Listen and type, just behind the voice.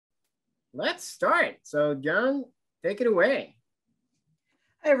Let's start. So, John, take it away.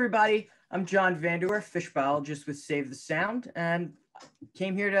 Hi, everybody. I'm Jon Vander Werff, fish biologist with Save the Sound, and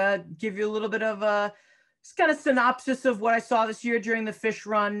came here to give you a little bit of a kind of synopsis of what I saw this year during the fish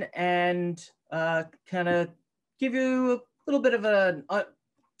run and kind of give you a little bit of a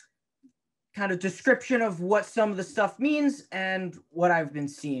kind of description of what some of the stuff means and what I've been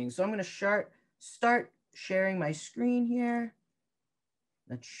seeing. So I'm going to start sharing my screen here.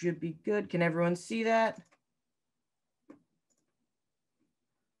 That should be good. Can everyone see that?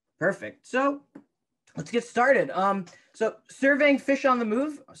 Perfect. So let's get started. So surveying fish on the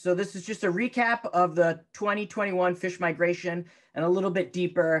move. So this is just a recap of the 2021 fish migration and a little bit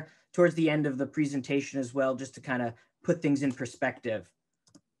deeper towards the end of the presentation as well, just to kind of put things in perspective.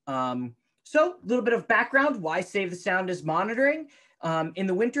 So a little bit of background, why Save the Sound is monitoring. In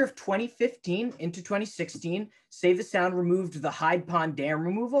the winter of 2015 into 2016, Save the Sound removed the Hyde Pond Dam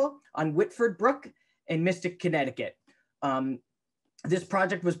removal on Whitford Brook in Mystic, Connecticut. This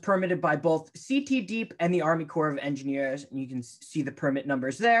project was permitted by both CT Deep and the Army Corps of Engineers, and you can see the permit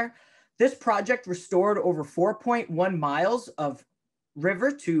numbers there. This project restored over 4.1 miles of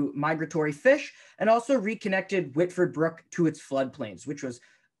river to migratory fish and also reconnected Whitford Brook to its floodplains, which was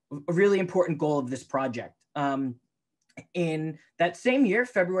a really important goal of this project. In that same year,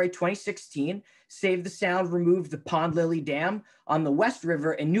 February 2016, Save the Sound removed the Pond Lily Dam on the West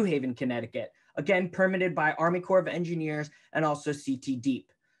River in New Haven, Connecticut, again permitted by Army Corps of Engineers and also CT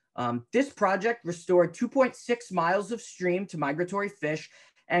Deep. This project restored 2.6 miles of stream to migratory fish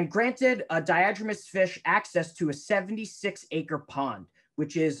and granted diadromous fish access to a 76-acre pond,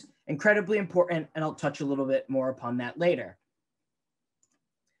 which is incredibly important, and I'll touch a little bit more upon that later.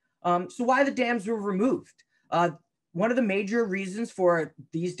 So why the dams were removed? One of the major reasons for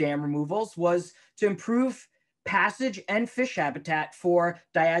these dam removals was to improve passage and fish habitat for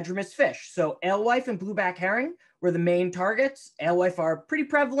diadromous fish. So alewife and blueback herring were the main targets. Alewife are pretty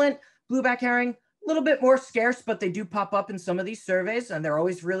prevalent, blueback herring a little bit more scarce, but they do pop up in some of these surveys and they're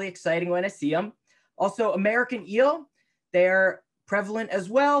always really exciting when I see them. Also American eel, they're prevalent as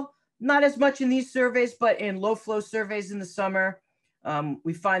well. Not as much in these surveys, but in low flow surveys in the summer,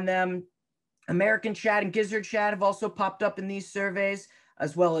 we find them. American shad and gizzard shad have also popped up in these surveys,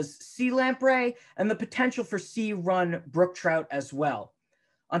 as well as sea lamprey and the potential for sea run brook trout as well.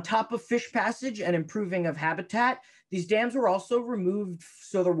 On top of fish passage and improving of habitat, these dams were also removed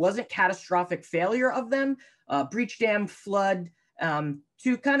so there wasn't catastrophic failure of them, breach dam flood,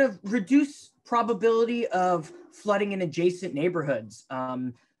 to kind of reduce probability of flooding in adjacent neighborhoods.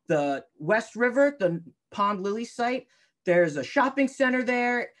 The West River, the Pond Lily site, there's a shopping center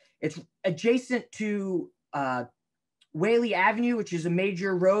there. It's adjacent to Whaley Avenue, which is a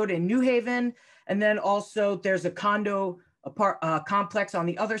major road in New Haven. And then also there's a condo complex on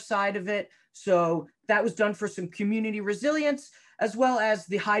the other side of it. So that was done for some community resilience, as well as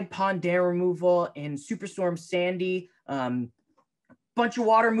the Hyde Pond Dam removal in Superstorm Sandy. Bunch of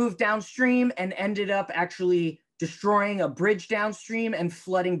water moved downstream and ended up actually destroying a bridge downstream and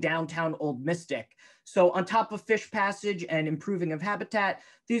flooding downtown Old Mystic. So on top of fish passage and improving of habitat,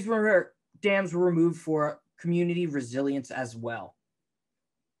 these dams were removed for community resilience as well.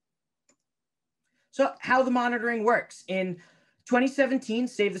 So how the monitoring works. In 2017,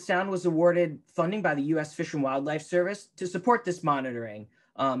 Save the Sound was awarded funding by the U.S. Fish and Wildlife Service to support this monitoring.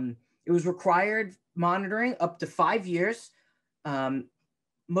 It was required monitoring up to 5 years.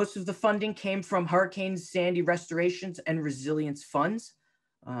 Most of the funding came from Hurricane Sandy restorations and resilience funds.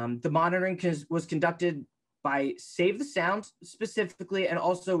 The monitoring was conducted by Save the Sound specifically, and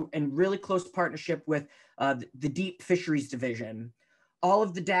also in really close partnership with the Deep Fisheries Division. All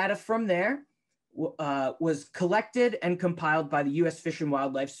of the data from there was collected and compiled by the U.S. Fish and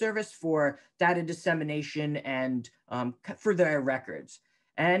Wildlife Service for data dissemination and for their records.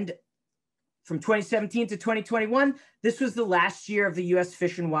 And from 2017 to 2021, this was the last year of the U.S.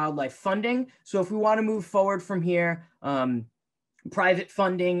 Fish and Wildlife funding. So if we want to move forward from here, private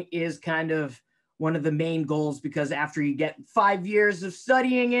funding is kind of one of the main goals, because after you get 5 years of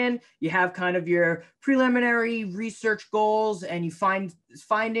studying in, you have kind of your preliminary research goals and you find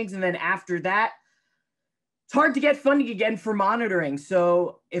findings. And then after that, it's hard to get funding again for monitoring.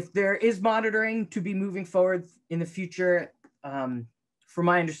 So if there is monitoring to be moving forward in the future, from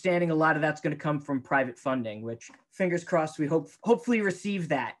my understanding, a lot of that's going to come from private funding, which fingers crossed we hopefully receive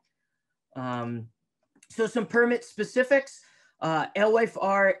that. So some permit specifics. Alewife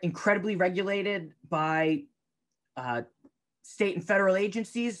are incredibly regulated by state and federal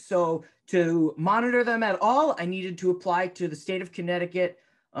agencies. So to monitor them at all, I needed to apply to the state of Connecticut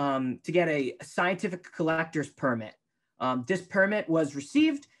to get a scientific collector's permit. This permit was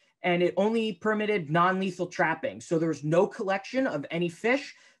received and it only permitted non-lethal trapping. So there was no collection of any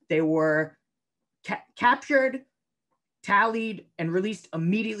fish. They were captured, tallied, and released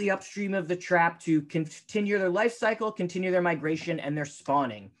immediately upstream of the trap to continue their life cycle, continue their migration, and their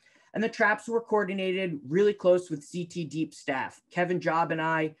spawning. And the traps were coordinated really close with CT Deep staff. Kevin Job and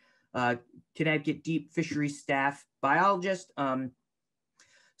I, Connecticut Deep Fisheries staff biologist,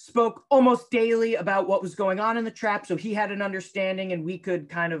 spoke almost daily about what was going on in the trap. So he had an understanding, and we could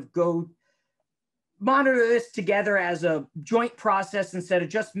kind of go monitor this together as a joint process instead of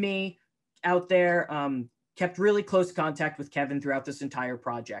just me out there. Kept really close contact with Kevin throughout this entire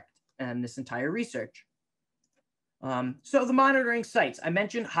project and this entire research. So the monitoring sites, I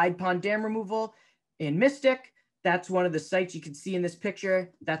mentioned Hyde Pond Dam removal in Mystic. That's one of the sites you can see in this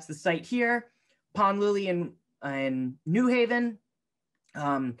picture. That's the site here. Pond Lily in New Haven.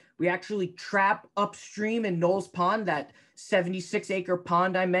 We actually trap upstream in Knowles Pond, that 76-acre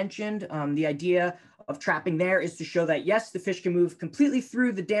pond I mentioned. The idea of trapping there is to show that, yes, the fish can move completely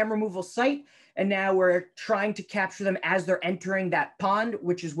through the dam removal site, and now we're trying to capture them as they're entering that pond,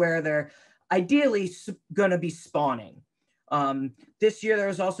 which is where they're ideally going to be spawning. This year, there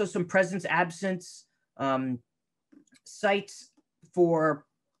was also some presence-absence sites for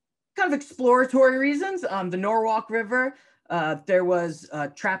kind of exploratory reasons. The Norwalk River, there was a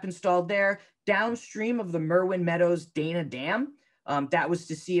trap installed there downstream of the Merwin Meadows Dana Dam. That was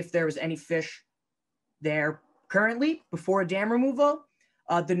to see if there was any fish there currently before dam removal.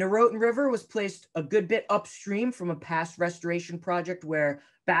 The Norotan River was placed a good bit upstream from a past restoration project where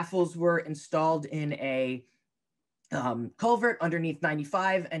baffles were installed in a culvert underneath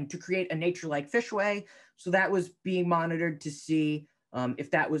 95 and to create a nature-like fishway. So that was being monitored to see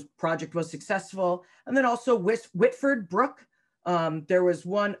if that project was successful. And then also Whitford Brook. There was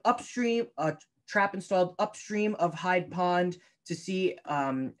one upstream, a trap installed upstream of Hyde Pond to see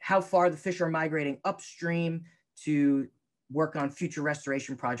how far the fish are migrating upstream to work on future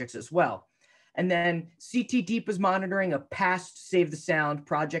restoration projects as well. And then CT Deep was monitoring a past Save the Sound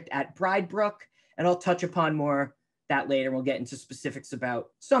project at Bridebrook, and I'll touch upon more that later. We'll get into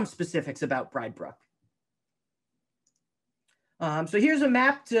some specifics about Bridebrook. So here's a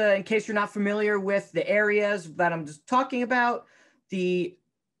map in case you're not familiar with the areas that I'm just talking about. The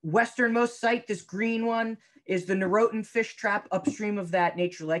westernmost site, this green one, is the Norotan fish trap upstream of that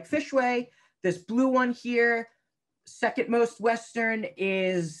nature-like fishway. This blue one here, second most western,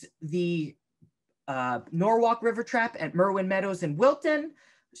 is the Norwalk River trap at Merwin Meadows in Wilton.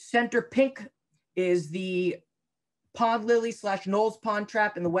 Center pink is the Pond Lily / Knowles Pond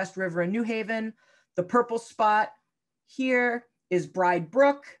trap in the West River in New Haven. The purple spot here is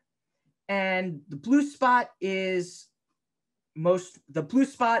Bridebrook, and the blue spot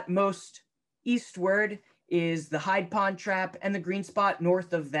most eastward is the Hyde Pond trap, and the green spot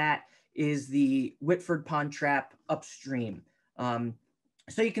north of that is the Whitford Pond trap upstream.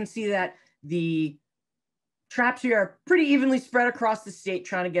 So you can see that the traps here are pretty evenly spread across the state,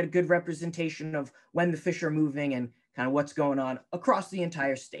 trying to get a good representation of when the fish are moving and kind of what's going on across the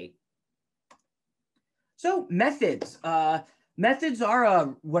entire state. So methods. Methods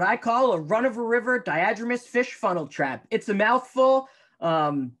are what I call a run-of-a-river diadromous fish funnel trap. It's a mouthful,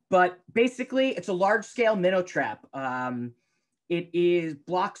 but basically it's a large-scale minnow trap. It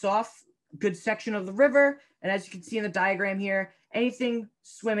blocks off a good section of the river, and as you can see in the diagram here, anything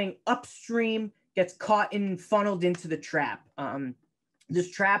swimming upstream gets caught and funneled into the trap. This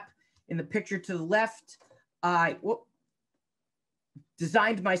trap in the picture to the left, I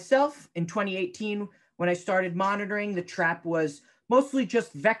designed myself in 2018. When I started monitoring, the trap was mostly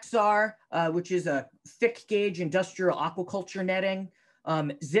just Vexar, which is a thick gauge industrial aquaculture netting,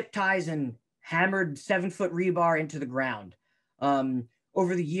 zip ties, and hammered 7-foot rebar into the ground.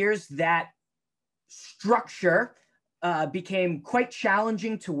 Over the years, that structure became quite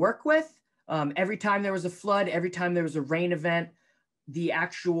challenging to work with. Every time there was a flood, every time there was a rain event, the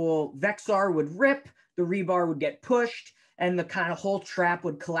actual Vexar would rip, the rebar would get pushed, and the kind of whole trap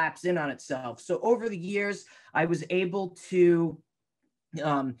would collapse in on itself. So over the years, I was able to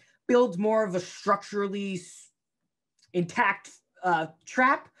build more of a structurally intact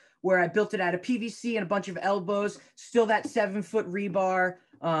trap, where I built it out of PVC and a bunch of elbows, still that 7-foot rebar,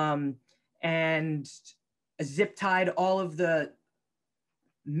 and zip tied all of the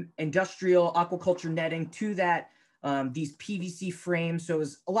industrial aquaculture netting to that these PVC frames. So it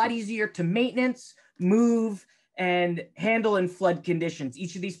was a lot easier to maintenance, move, and handle in flood conditions.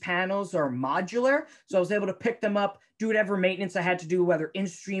 Each of these panels are modular, so I was able to pick them up, do whatever maintenance I had to do, whether in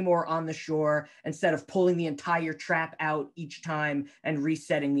stream or on the shore, instead of pulling the entire trap out each time and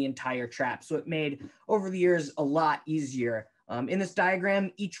resetting the entire trap. So it made, over the years, a lot easier In this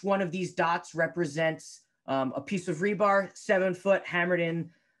diagram, each one of these dots represents a piece of rebar, 7 foot, hammered in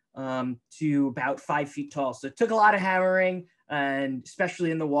to about 5 feet tall. So it took a lot of hammering, and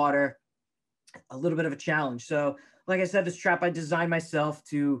especially in the water, a little bit of a challenge. So like I said, this trap I designed myself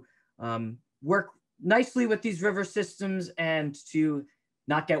to work nicely with these river systems and to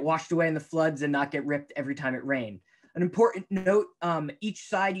not get washed away in the floods and not get ripped every time it rained. An important note, each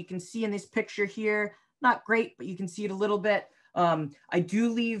side you can see in this picture here, not great, but you can see it a little bit. I do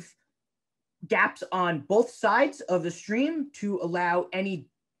leave gaps on both sides of the stream to allow any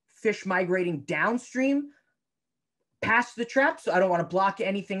fish migrating downstream past the trap, so I don't want to block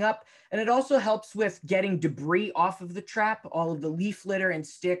anything up. And it also helps with getting debris off of the trap. All of the leaf litter and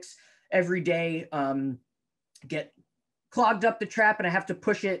sticks every day get clogged up the trap, and I have to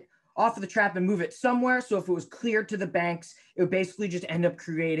push it off of the trap and move it somewhere. So if it was cleared to the banks, it would basically just end up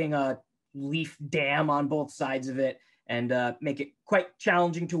creating a leaf dam on both sides of it and make it quite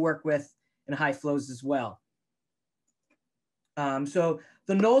challenging to work with in high flows as well. So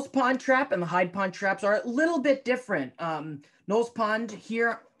the Knowles Pond trap and the Hyde Pond traps are a little bit different. Knowles Pond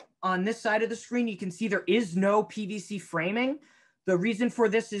here on this side of the screen, you can see there is no PVC framing. The reason for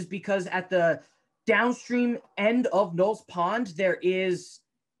this is because at the downstream end of Knowles Pond, there is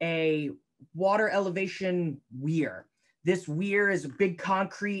a water elevation weir. This weir is a big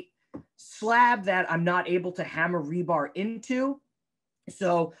concrete slab that I'm not able to hammer rebar into.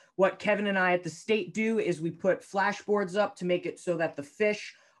 So what Kevin and I at the state do is we put flashboards up to make it so that the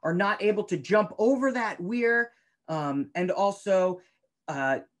fish are not able to jump over that weir, and also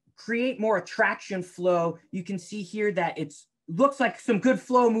create more attraction flow. You can see here that it looks like some good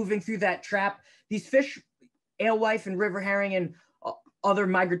flow moving through that trap. These fish, alewife and river herring and other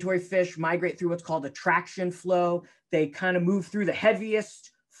migratory fish, migrate through what's called attraction flow. They kind of move through the heaviest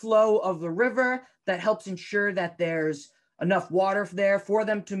flow of the river. That helps ensure that there's enough water there for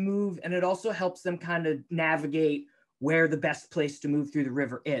them to move, and it also helps them kind of navigate where the best place to move through the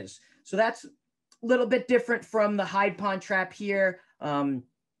river is. So that's a little bit different from the Hyde Pond trap here.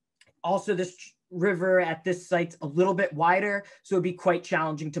 Also, this river at this site's a little bit wider, so it'd be quite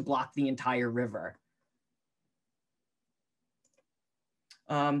challenging to block the entire river.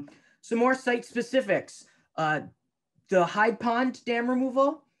 Some more site specifics. The Hyde Pond dam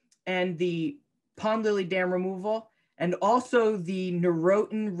removal and the Pond Lily dam removal and also the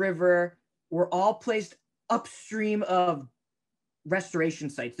Norotan River were all placed upstream of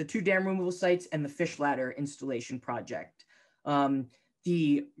restoration sites, the 2 dam removal sites and the fish ladder installation project.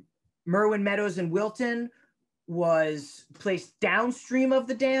 The Merwin Meadows and Wilton was placed downstream of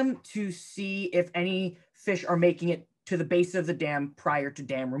the dam to see if any fish are making it to the base of the dam prior to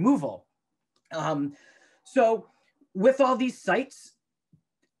dam removal. So with all these sites,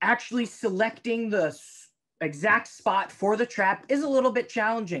 actually selecting the exact spot for the trap is a little bit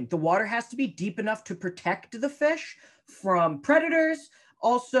challenging. The water has to be deep enough to protect the fish from predators.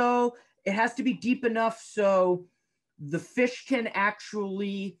 Also, it has to be deep enough so the fish can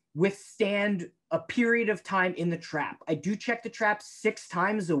actually withstand a period of time in the trap. I do check the trap 6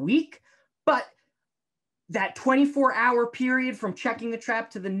 times a week, but that 24-hour period from checking the trap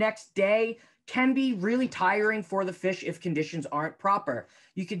to the next day can be really tiring for the fish if conditions aren't proper.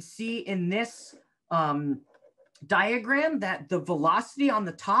 You can see in this diagram that the velocity on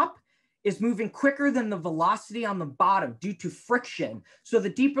the top is moving quicker than the velocity on the bottom due to friction. So the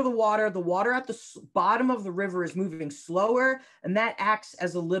deeper the water at the bottom of the river is moving slower, and that acts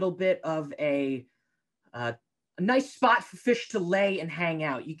as a little bit of a nice spot for fish to lay and hang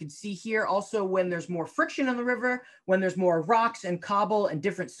out. You can see here also when there's more friction on the river, when there's more rocks and cobble and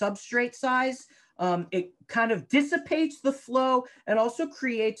different substrate size, it kind of dissipates the flow and also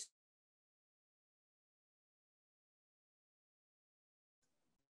creates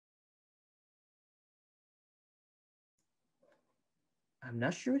I'm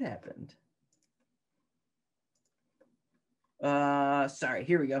not sure what happened. Sorry,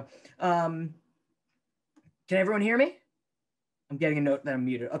 here we go. Can everyone hear me? I'm getting a note that I'm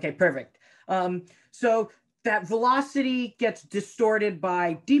muted. Okay, perfect. So that velocity gets distorted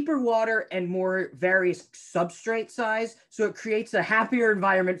by deeper water and more various substrate size. So it creates a happier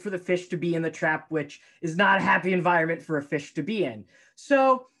environment for the fish to be in the trap, which is not a happy environment for a fish to be in.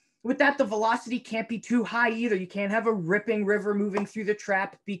 So with that, the velocity can't be too high either. You can't have a ripping river moving through the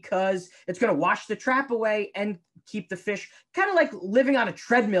trap because it's going to wash the trap away and keep the fish kind of like living on a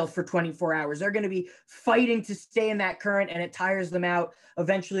treadmill for 24 hours. They're going to be fighting to stay in that current and it tires them out.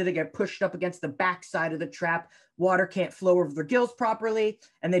 Eventually they get pushed up against the backside of the trap. Water can't flow over their gills properly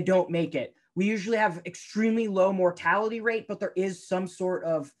and they don't make it. We usually have extremely low mortality rate, but there is some sort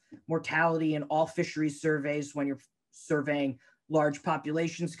of mortality in all fisheries surveys when you're surveying large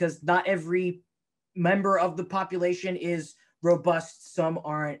populations, because not every member of the population is robust. Some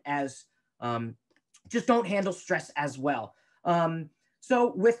aren't as, just don't handle stress as well.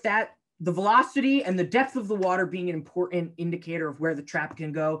 So with that, the velocity and the depth of the water being an important indicator of where the trap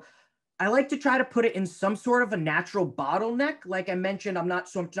can go, I like to try to put it in some sort of a natural bottleneck. Like I mentioned, I'm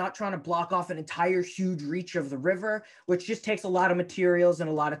not trying to block off an entire huge reach of the river, which just takes a lot of materials and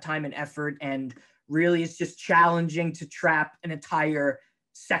a lot of time and effort. And really it's just challenging to trap an entire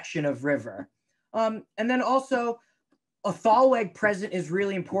section of river. And then also a thalweg present is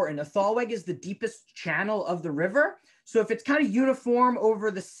really important. A thalweg is the deepest channel of the river. So if it's kind of uniform over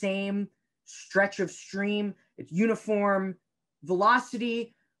the same stretch of stream, it's uniform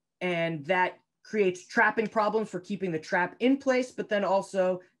velocity, and that creates trapping problems for keeping the trap in place, but then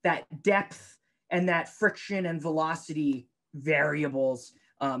also that depth and that friction and velocity variables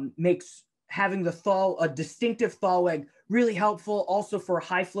makes having a distinctive thalweg really helpful, also for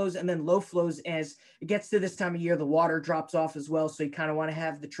high flows and then low flows. As it gets to this time of year, the water drops off as well. So you kind of want to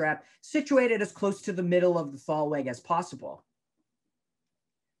have the trap situated as close to the middle of the thalweg as possible.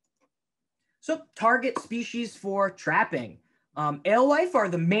 So target species for trapping. Alewife are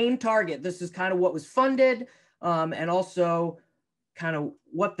the main target. This is kind of what was funded, and also kind of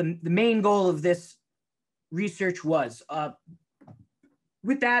what the main goal of this research was.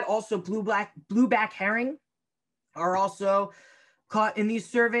 With that, also blueback herring are also caught in these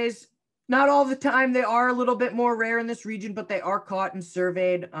surveys. Not all the time. They are a little bit more rare in this region, but they are caught and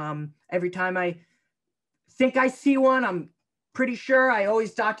surveyed. Every time I think I see one, I'm pretty sure I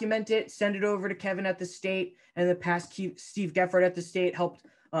always document it, send it over to Kevin at the state, and in the past Steve Gefford at the state helped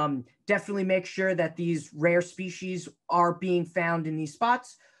definitely make sure that these rare species are being found in these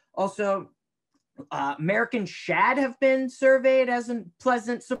spots. Also, American shad have been surveyed as a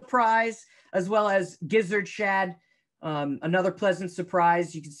pleasant surprise, as well as gizzard shad, another pleasant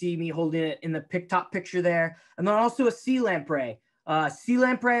surprise. You can see me holding it in the top picture there. And then also a sea lamprey. Sea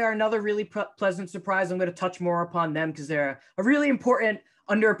lamprey are another really pleasant surprise. I'm going to touch more upon them because they're a really important,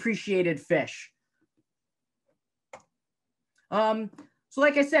 underappreciated fish. So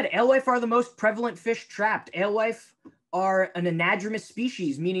like I said, alewife are the most prevalent fish trapped. Alewife are an anadromous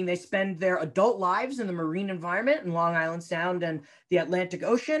species, meaning they spend their adult lives in the marine environment in Long Island Sound and the Atlantic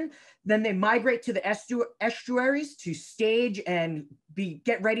Ocean. Then they migrate to the estuaries to stage and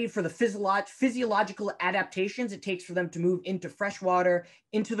get ready for the physiological adaptations it takes for them to move into freshwater,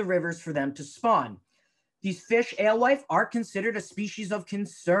 into the rivers for them to spawn. These fish, alewife, are considered a species of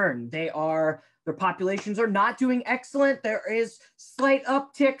concern. Their populations are not doing excellent. There is slight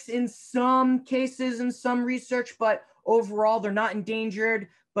upticks in some cases in some research, but overall they're not endangered,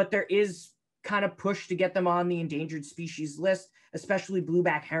 but there is kind of push to get them on the endangered species list, especially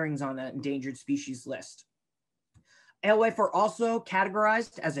blueback herrings on that endangered species list. Alewife are also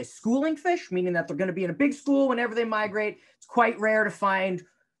categorized as a schooling fish, meaning that they're going to be in a big school whenever they migrate. It's quite rare to find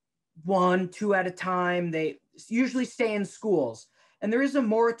 1, 2 at a time. They usually stay in schools. And there is a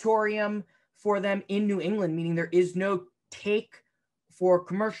moratorium for them in New England, meaning there is no take for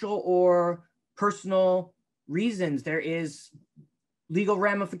commercial or personal reasons. There is legal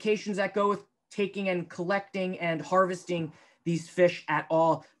ramifications that go with taking and collecting and harvesting these fish at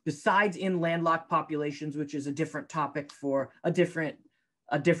all, besides in landlocked populations, which is a different topic for a different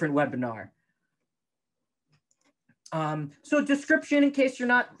webinar. So description, in case you're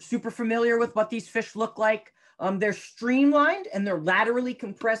not super familiar with what these fish look like. They're streamlined and they're laterally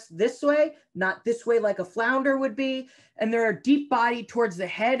compressed this way, not this way like a flounder would be. And they're a deep body towards the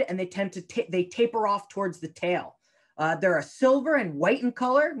head, and they tend to they taper off towards the tail. They're a silver and white in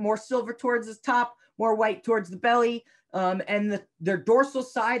color, more silver towards the top, more white towards the belly. And their dorsal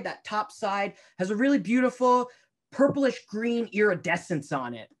side, that top side, has a really beautiful purplish green iridescence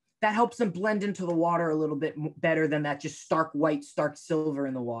on it. That helps them blend into the water a little bit better than that just stark white, stark silver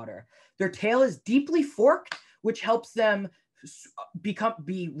in the water. Their tail is deeply forked, which helps them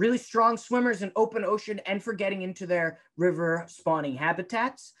be really strong swimmers in open ocean and for getting into their river spawning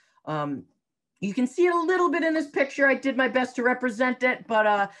habitats. You can see it a little bit in this picture. I did my best to represent it,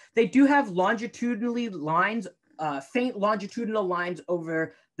 but they do have longitudinally lines, faint longitudinal lines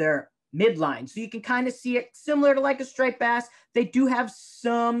over their midline. So you can kind of see it similar to like a striped bass. They do have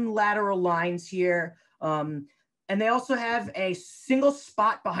some lateral lines here. And they also have a single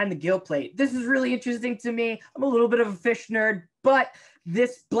spot behind the gill plate. This is really interesting to me. I'm a little bit of a fish nerd, but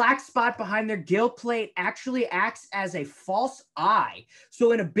this black spot behind their gill plate actually acts as a false eye.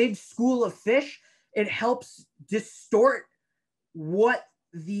 So in a big school of fish, it helps distort what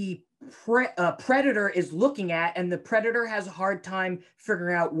the predator is looking at, and the predator has a hard time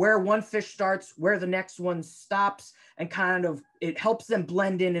figuring out where one fish starts, where the next one stops, and kind of it helps them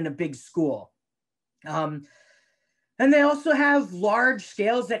blend in a big school. And they also have large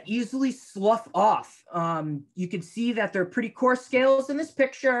scales that easily slough off. You can see that they're pretty coarse scales in this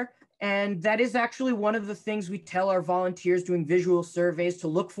picture, and that is actually one of the things we tell our volunteers doing visual surveys to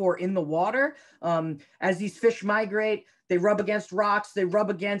look for in the water. As these fish migrate, they rub against rocks, they rub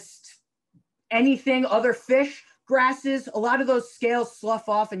against anything, other fish, grasses. A lot of those scales slough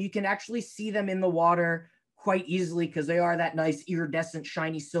off, and you can actually see them in the water quite easily because they are that nice iridescent,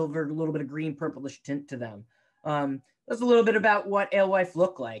 shiny silver, a little bit of green, purplish tint to them. That's a little bit about what alewife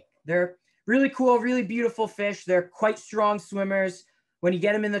look like. They're really cool, really beautiful fish. They're quite strong swimmers. When you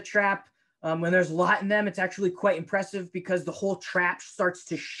get them in the trap, when there's a lot in them, it's actually quite impressive because the whole trap starts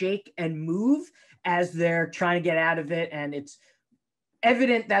to shake and move as they're trying to get out of it. And it's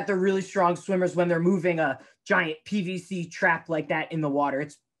evident that they're really strong swimmers when they're moving a giant PVC trap like that in the water.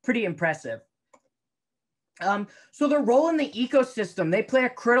 It's pretty impressive. So their role in the ecosystem, they play a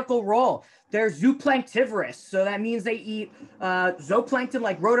critical role. They're zooplanktivorous, so that means they eat zooplankton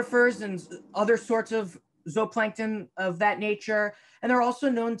like rotifers and other sorts of zooplankton of that nature. And they're also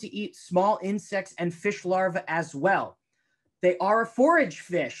known to eat small insects and fish larvae as well. They are a forage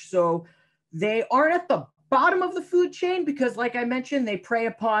fish, so they aren't at the bottom of the food chain because, like I mentioned, they prey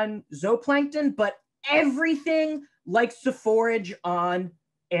upon zooplankton, but everything likes to forage on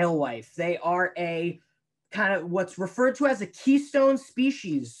alewife. They are a kind of what's referred to as a keystone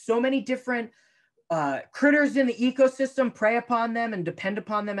species. So many different critters in the ecosystem prey upon them and depend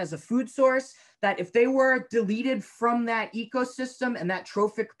upon them as a food source, that if they were deleted from that ecosystem and that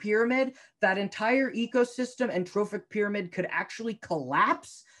trophic pyramid, that entire ecosystem and trophic pyramid could actually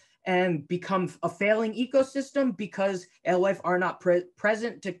collapse and become a failing ecosystem because alewife are not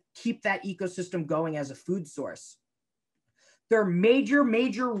present to keep that ecosystem going as a food source. Their major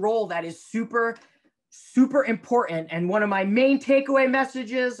role that is super important, and one of my main takeaway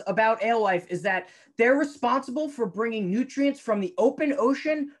messages about alewife is that they're responsible for bringing nutrients from the open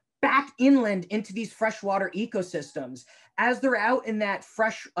ocean back inland into these freshwater ecosystems. As they're out in that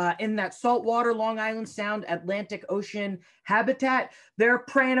in that saltwater Long Island Sound, Atlantic Ocean habitat, they're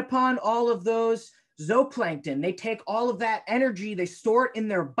preying upon all of those zooplankton. They take all of that energy, they store it in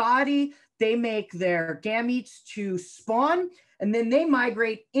their body, they make their gametes to spawn, and then they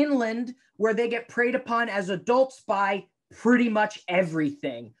migrate inland where they get preyed upon as adults by pretty much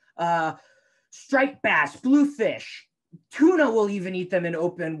everything. Striped bass, bluefish, tuna will even eat them in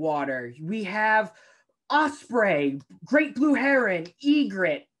open water. We have osprey, great blue heron,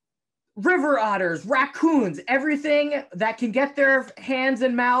 egret, river otters, raccoons, everything that can get their hands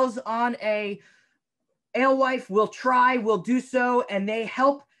and mouths on a alewife will do so, and they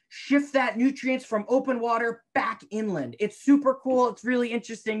help shift that nutrients from open water back inland. It's super cool. It's really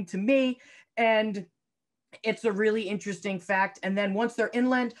interesting to me, and it's a really interesting fact. And then once they're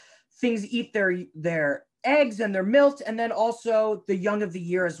inland, things eat their eggs and their milk, and then also the young of the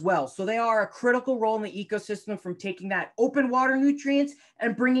year as well. So they are a critical role in the ecosystem from taking that open water nutrients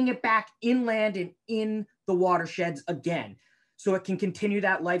and bringing it back inland and in the watersheds again, so it can continue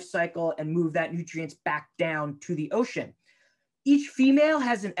that life cycle and move that nutrients back down to the ocean. Each female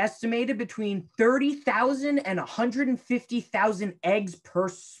has an estimated between 30,000 and 150,000 eggs per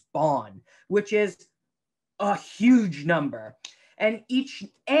spawn, which is a huge number. And each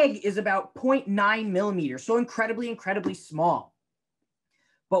egg is about 0.9 millimeters, so incredibly small.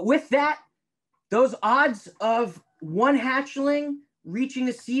 But with that, those odds of one hatchling reaching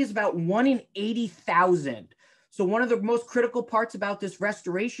the sea is about 1 in 80,000. So one of the most critical parts about this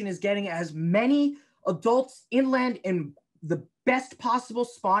restoration is getting as many adults inland in the best possible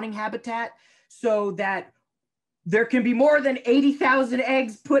spawning habitat so that there can be more than 80,000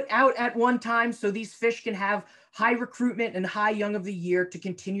 eggs put out at one time, so these fish can have high recruitment and high young of the year to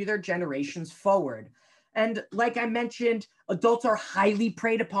continue their generations forward. And like I mentioned, adults are highly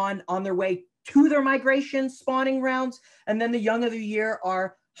preyed upon on their way to their migration spawning grounds, and then the young of the year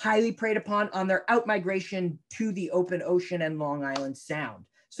are highly preyed upon on their out migration to the open ocean and Long Island Sound.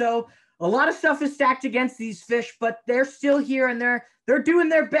 So a lot of stuff is stacked against these fish, but they're still here and they're doing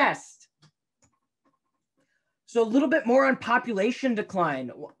their best. So a little bit more on population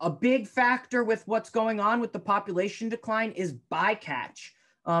decline. A big factor with what's going on with the population decline is bycatch.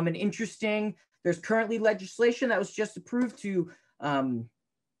 And interesting, there's currently legislation that was just approved to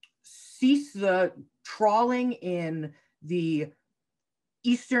cease the trawling in the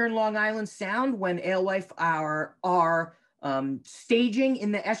eastern Long Island Sound when alewife are staging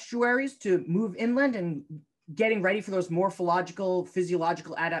in the estuaries to move inland and getting ready for those morphological,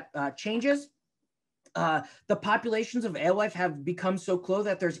 physiological changes, the populations of alewife have become so close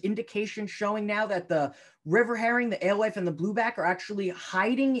that there's indication showing now that the river herring, the alewife, and the blueback are actually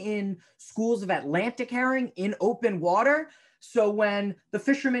hiding in schools of Atlantic herring in open water. So when the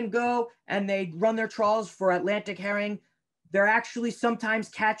fishermen go and they run their trawls for Atlantic herring, they're actually sometimes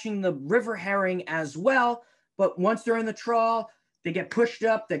catching the river herring as well. But once they're in the trawl, they get pushed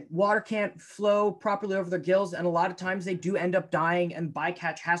up, the water can't flow properly over their gills, and a lot of times they do end up dying, and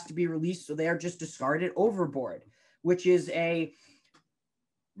bycatch has to be released, so they are just discarded overboard, which is a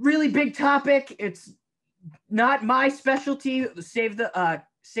really big topic. It's not my specialty. Save the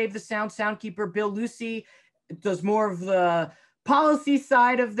Sound soundkeeper Bill Lucy does more of the policy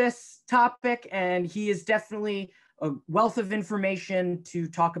side of this topic, and he is definitely a wealth of information to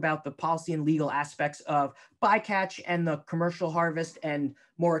talk about the policy and legal aspects of bycatch and the commercial harvest and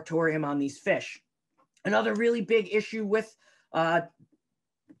moratorium on these fish. Another really big issue with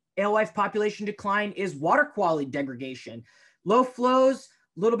alewife population decline is water quality degradation. Low flows,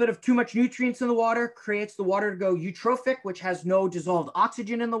 a little bit of too much nutrients in the water creates the water to go eutrophic, which has no dissolved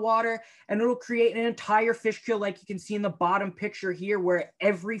oxygen in the water, and it'll create an entire fish kill like you can see in the bottom picture here, where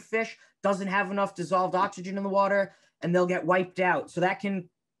every fish doesn't have enough dissolved oxygen in the water and they'll get wiped out. So that can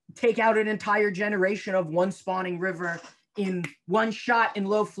take out an entire generation of one spawning river in one shot in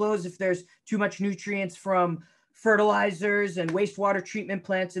low flows if there's too much nutrients from fertilizers and wastewater treatment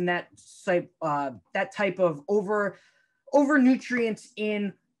plants and that type of over nutrients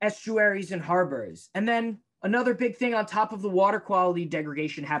in estuaries and harbors. And then another big thing on top of the water quality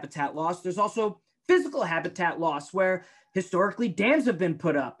degradation, habitat loss, there's also physical habitat loss, where historically dams have been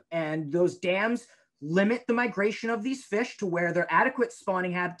put up, and those dams limit the migration of these fish to where their adequate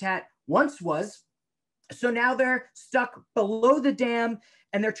spawning habitat once was. So now they're stuck below the dam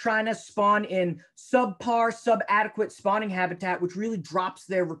and they're trying to spawn in subpar, subadequate spawning habitat, which really drops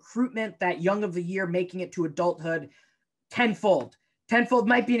their recruitment that young of the year, making it to adulthood tenfold. Tenfold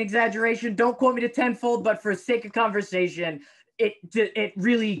might be an exaggeration. Don't quote me to tenfold, but for sake of conversation, it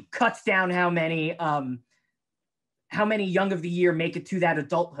really cuts down how many young of the year make it to that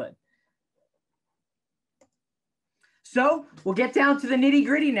adulthood. So we'll get down to the nitty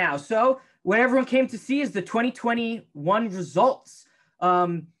gritty now. So what everyone came to see is the 2021 results.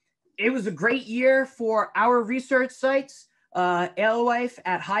 It was a great year for our research sites. Alewife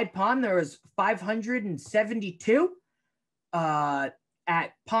at Hyde Pond, there was 572.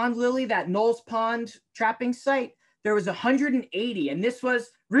 At Pond Lily, that Knowles Pond trapping site, there was 180. And this was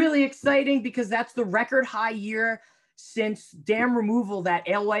really exciting because that's the record high year since dam removal that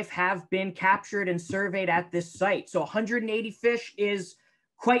alewife have been captured and surveyed at this site. So 180 fish is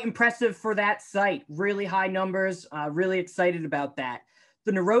quite impressive for that site. Really high numbers, really excited about that.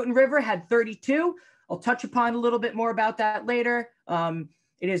 The Norotan River had 32. I'll touch upon a little bit more about that later.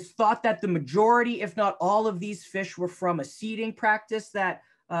 It is thought that the majority, if not all of these fish were from a seeding practice that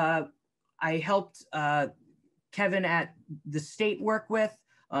I helped Kevin at the state work with.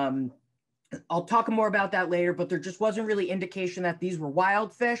 I'll talk more about that later, but there just wasn't really indication that these were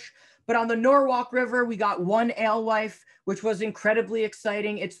wild fish. But on the Norwalk River, we got one alewife, which was incredibly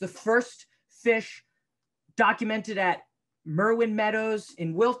exciting. It's the first fish documented at Merwin Meadows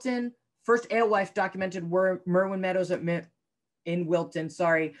in Wilton. First alewife documented were Merwin Meadows in Wilton,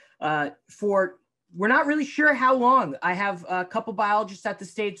 for we're not really sure how long. I have a couple biologists at the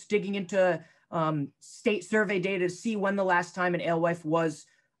states digging into state survey data to see when the last time an alewife was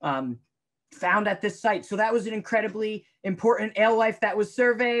found at this site. So that was an incredibly important alewife that was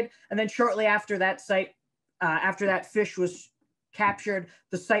surveyed. And then shortly after that site, after that fish was captured,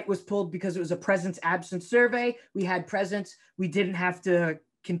 the site was pulled because it was a presence absence survey. We had presence. We didn't have to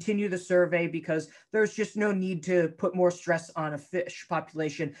continue the survey because there's just no need to put more stress on a fish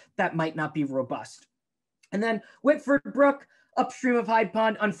population that might not be robust. And then Whitford Brook, upstream of Hyde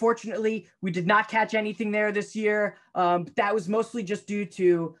Pond, unfortunately, we did not catch anything there this year. That was mostly just due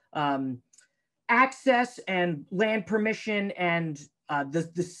to access and land permission, and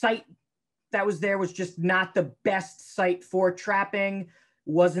the site that was there was just not the best site for trapping,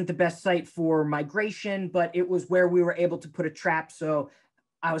 wasn't the best site for migration, but it was where we were able to put a trap. So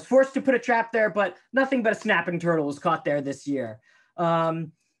I was forced to put a trap there, but nothing but a snapping turtle was caught there this year.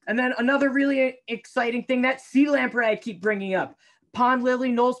 And then another really exciting thing, that sea lamprey I keep bringing up. Pond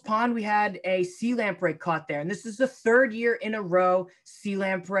Lily, Knowles Pond, we had a sea lamprey caught there. And this is the third year in a row sea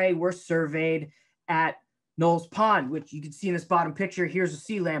lamprey were surveyed at Knowles Pond, which you can see in this bottom picture. Here's a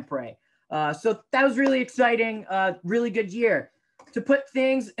sea lamprey. So that was really exciting, really good year. To put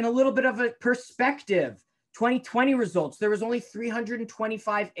things in a little bit of a perspective, 2020 results, there was only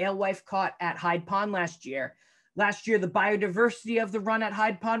 325 alewife caught at Hyde Pond last year. Last year, the biodiversity of the run at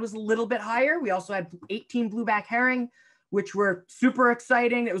Hyde Pond was a little bit higher. We also had 18 blueback herring, which were super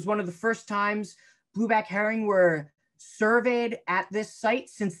exciting. It was one of the first times blueback herring were surveyed at this site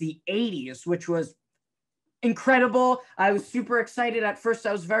since the 80s, which was incredible. I was super excited. At first,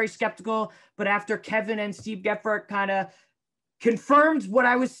 I was very skeptical, but after Kevin and Steve Geffert kind of confirmed what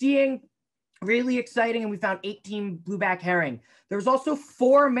I was seeing, really exciting, and we found 18 blueback herring. There was also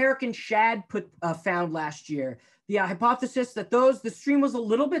 4 American shad found last year. The hypothesis that the stream was a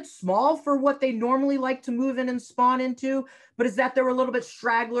little bit small for what they normally like to move in and spawn into, but is that there were a little bit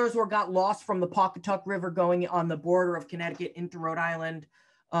stragglers or got lost from the Pawcatuck River going on the border of Connecticut into Rhode Island.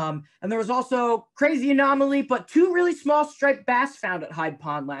 And there was also crazy anomaly, but 2 really small striped bass found at Hyde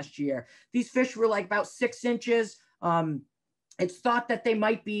Pond last year. These fish were like about 6 inches. It's thought that they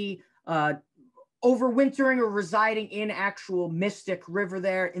might be overwintering or residing in actual Mystic River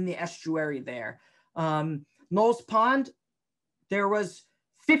there in the estuary there. Knowles Pond, there was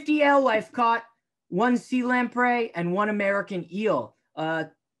 50 alewife caught, 1 sea lamprey, and 1 American eel.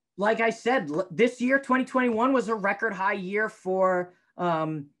 Like I said, this year, 2021, was a record high year for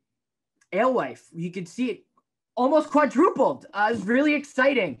alewife. You could see it almost quadrupled. It was really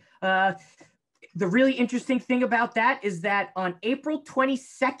exciting. The really interesting thing about that is that on April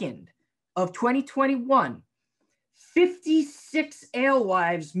 22nd of 2021, 56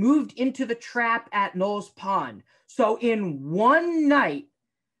 alewives moved into the trap at Knowles Pond. So in one night,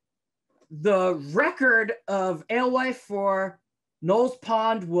 the record of alewife for Knowles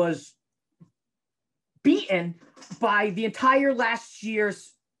Pond was beaten by the entire last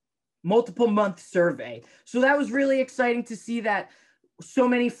year's multiple month survey. So that was really exciting to see that so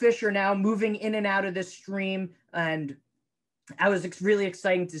many fish are now moving in and out of this stream, and I was really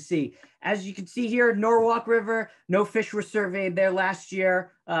exciting to see. As you can see here, Norwalk River, no fish were surveyed there last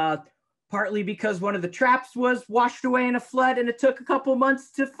year, partly because one of the traps was washed away in a flood and it took a couple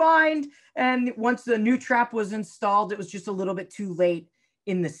months to find. And once the new trap was installed, it was just a little bit too late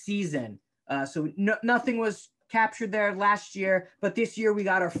in the season. So nothing was captured there last year, but this year we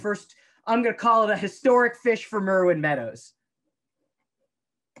got our first, I'm going to call it a historic fish for Merwin Meadows.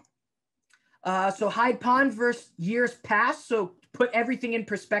 So Hyde Pond versus years past. So put everything in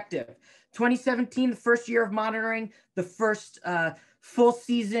perspective. 2017, the first year of monitoring, the first full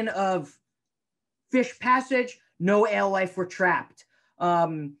season of fish passage, no alewife were trapped.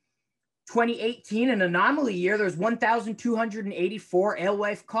 2018, an anomaly year, there's 1,284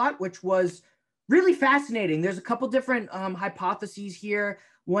 alewife caught, which was really fascinating. There's a couple different hypotheses here.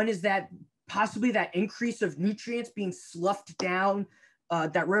 One is that possibly that increase of nutrients being sloughed down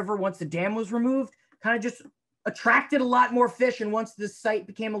that river once the dam was removed kind of just attracted a lot more fish. And once the site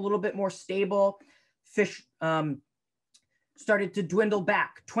became a little bit more stable, fish started to dwindle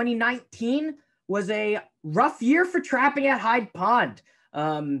back. 2019 was a rough year for trapping at Hyde Pond.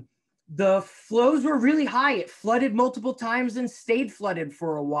 The flows were really high. It flooded multiple times and stayed flooded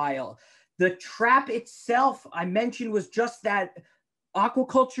for a while. The trap itself, I mentioned, was just that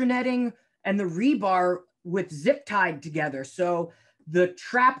aquaculture netting and the rebar with zip tied together. So the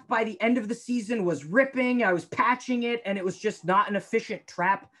trap by the end of the season was ripping. I was patching it, and it was just not an efficient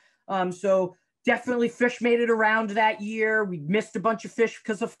trap. So definitely fish made it around that year. We missed a bunch of fish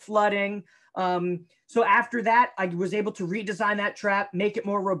because of flooding. So after that, I was able to redesign that trap, make it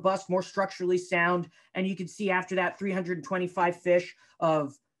more robust, more structurally sound. And you can see after that 325 fish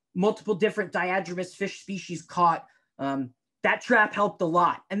of multiple different diadromous fish species caught. That trap helped a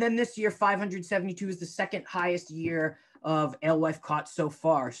lot. And then this year, 572 is the second highest year of alewife caught so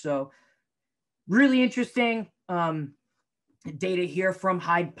far. So really interesting data here from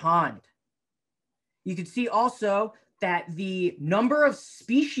Hyde Pond. You can see also that the number of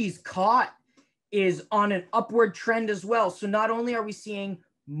species caught is on an upward trend as well. So not only are we seeing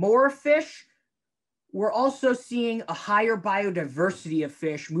more fish, we're also seeing a higher biodiversity of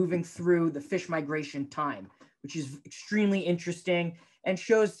fish moving through the fish migration time, which is extremely interesting and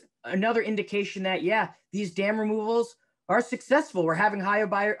shows another indication that, yeah, these dam removals are successful. We're having higher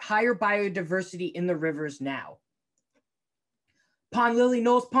biodiversity in the rivers now. Pond Lily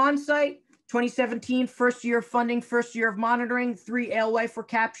Knowles Pond site, 2017, first year of funding, first year of monitoring, 3 alewife were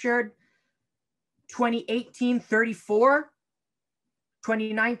captured. 2018, 34.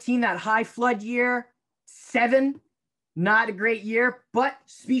 2019, that high flood year, 7. Not a great year, but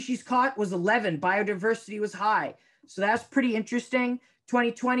species caught was 11. Biodiversity was high. So that's pretty interesting.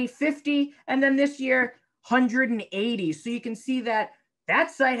 2020, 50. And then this year, 180. So you can see that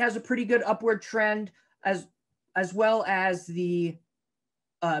that site has a pretty good upward trend as well as the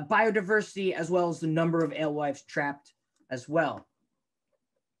biodiversity as well as the number of alewives trapped as well.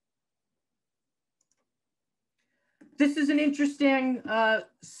 This is an interesting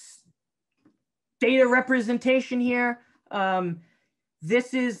data representation here.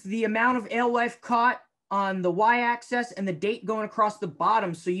 This is the amount of alewife caught on the y-axis and the date going across the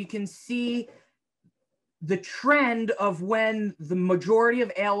bottom. So you can see the trend of when the majority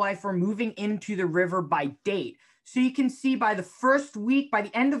of alewife are moving into the river by date. So you can see by the first week, by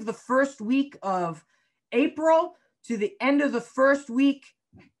the end of the first week of April to the end of the first week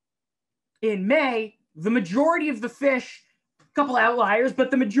in May, the majority of the fish, a couple outliers,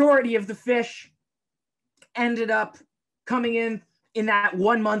 but the majority of the fish ended up coming in that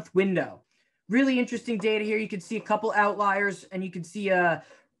 1 month window. Really interesting data here. You can see a couple outliers and you can see a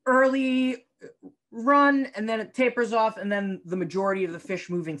early run and then it tapers off and then the majority of the fish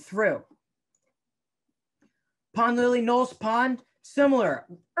moving through. Pond lily, Knowles Pond, similar.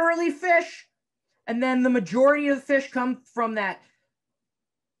 Early fish and then the majority of the fish come from that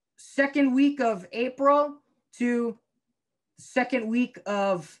second week of April to second week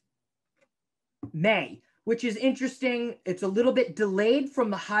of May, which is interesting. It's a little bit delayed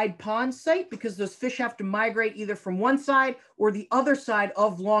from the Hyde Pond site because those fish have to migrate either from one side or the other side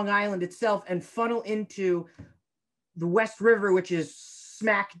of Long Island itself and funnel into the West River, which is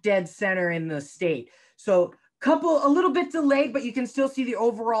smack dead center in the state. So a little bit delayed, but you can still see the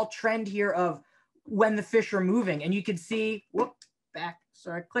overall trend here of when the fish are moving. And you can see,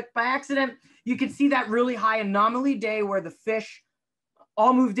 I clicked by accident. You can see that really high anomaly day where the fish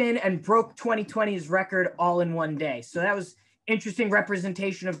all moved in and broke 2020's record all in one day. So that was interesting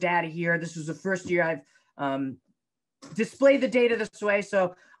representation of data here. This was the first year I've displayed the data this way.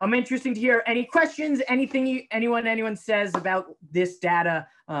 So I'm interested to hear any questions, anything anyone says about this data.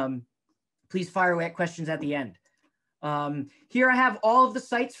 Please fire away at questions at the end. Here I have all of the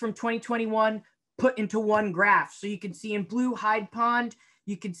sites from 2021 put into one graph. So you can see in blue Hyde Pond,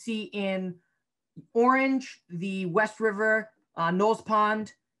 you can see in orange the West River, Knowles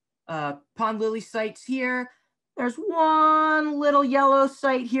Pond, Pond Lily sites here. There's one little yellow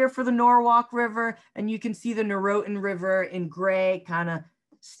site here for the Norwalk River, and you can see the Norotan River in gray kind of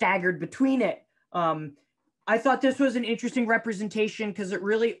staggered between it. I thought this was an interesting representation because it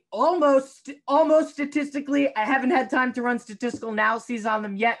really almost statistically, I haven't had time to run statistical analyses on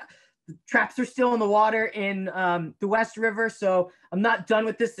them yet. The traps are still in the water in the West River, so I'm not done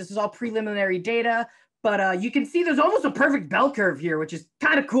with this. This is all preliminary data, but you can see there's almost a perfect bell curve here, which is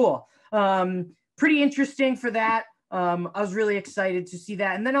kind of cool. Pretty interesting for that. I was really excited to see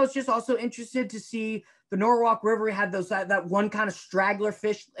that. And then I was just also interested to see the Norwalk River had that one kind of straggler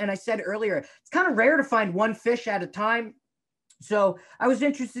fish. And I said earlier, it's kind of rare to find one fish at a time. So I was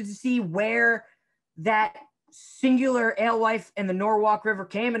interested to see where that singular alewife and the Norwalk River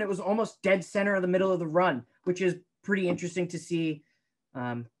came, and it was almost dead center of the middle of the run, which is pretty interesting to see.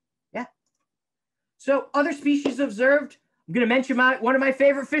 Yeah. So other species observed. I'm going to mention one of my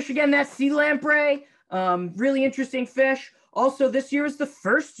favorite fish again, that's sea lamprey. Really interesting fish. Also, this year was the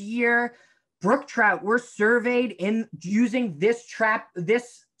first year brook trout were surveyed in using this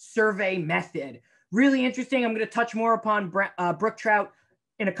survey method. Really interesting. I'm going to touch more upon brook trout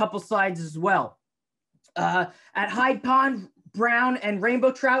in a couple slides as well. At Hyde Pond, brown and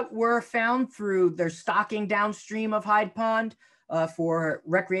rainbow trout were found through their stocking downstream of Hyde Pond for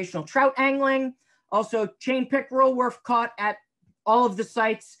recreational trout angling. Also, chain pickerel were caught at all of the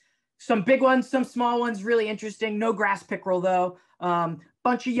sites. Some big ones, some small ones, really interesting. No grass pickerel though.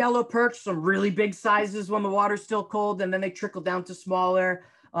 Bunch of yellow perch, some really big sizes when the water's still cold, and then they trickle down to smaller.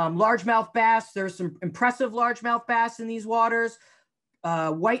 Largemouth bass, there's some impressive largemouth bass in these waters.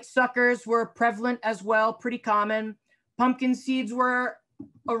 White suckers were prevalent as well, pretty common. Pumpkin seeds were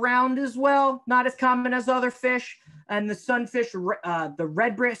around as well, not as common as other fish. And the sunfish, the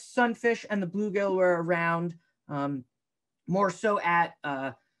red breast sunfish and the bluegill were around, more so at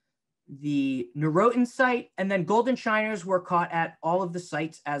the Norotan site. And then golden shiners were caught at all of the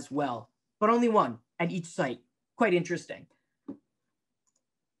sites as well, but only one at each site. Quite interesting.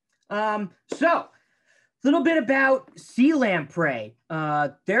 So a little bit about sea lamprey.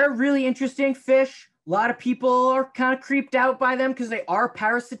 They're a really interesting fish. A lot of people are kind of creeped out by them because they are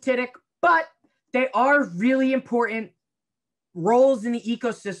parasitic, but they are really important roles in the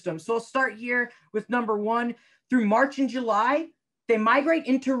ecosystem. So I'll start here with number one. Through March and July, they migrate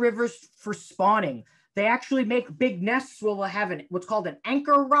into rivers for spawning. They actually make big nests. We'll have what's called an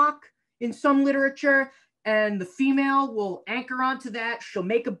anchor rock in some literature, and the female will anchor onto that. She'll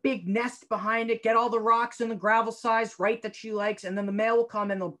make a big nest behind it, get all the rocks and the gravel size right that she likes, and then the male will come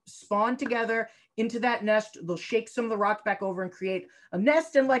and they'll spawn together into that nest. They'll shake some of the rocks back over and create a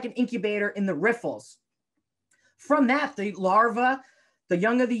nest and like an incubator in the riffles. From that, the larva, the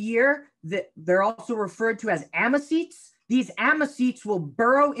young of the year, they're also referred to as amocetes. These amocetes will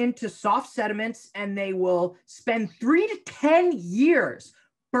burrow into soft sediments and they will spend 3 to 10 years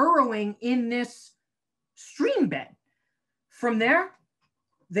burrowing in this stream bed. From there,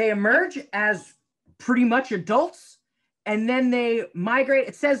 they emerge as pretty much adults, and then they migrate.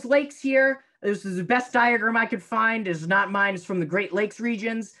 It says lakes here. This is the best diagram I could find. It's not mine. It's from the Great Lakes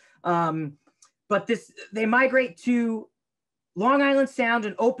regions. But they migrate to Long Island Sound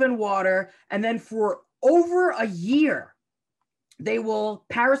and open water, and then for over a year, they will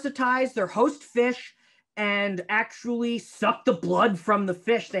parasitize their host fish and actually suck the blood from the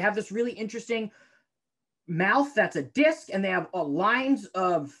fish. They have this really interesting mouth that's a disc, and they have lines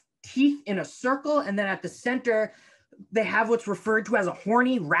of teeth in a circle, and then at the center they have what's referred to as a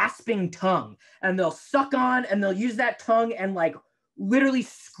horny rasping tongue, and they'll suck on and they'll use that tongue and like literally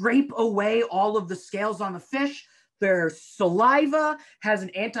scrape away all of the scales on the fish. Their saliva has an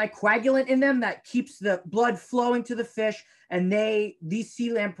anticoagulant in them that keeps the blood flowing to the fish, and these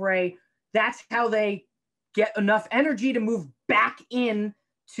sea lamprey, that's how they get enough energy to move back in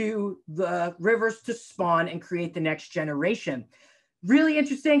to the rivers to spawn and create the next generation. Really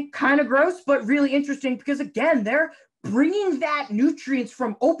interesting, kind of gross, but really interesting because again, they're bringing that nutrients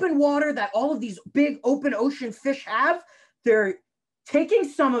from open water that all of these big open ocean fish have. They're taking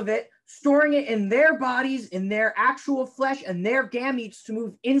some of it, storing it in their bodies, in their actual flesh and their gametes to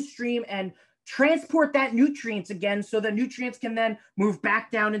move in stream and transport that nutrients again, so the nutrients can then move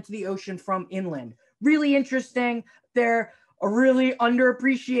back down into the ocean from inland. Really interesting. They're a really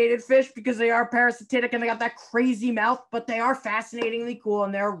underappreciated fish because they are parasitic and they got that crazy mouth, but they are fascinatingly cool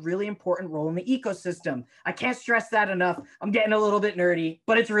and they're a really important role in the ecosystem. I can't stress that enough. I'm getting a little bit nerdy,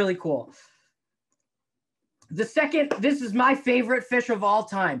 but it's really cool. The second, this is my favorite fish of all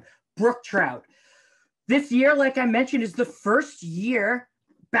time, brook trout. This year, like I mentioned, is the first year.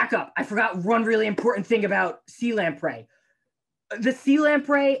 Back up, I forgot one really important thing about sea lamprey. The sea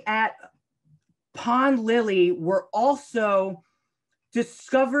lamprey at Pond Lily were also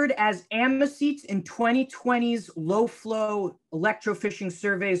discovered as amocetes in 2020's low flow electrofishing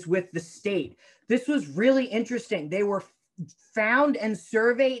surveys with the state. This was really interesting. They were found and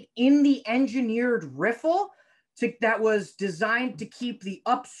surveyed in the engineered riffle that was designed to keep the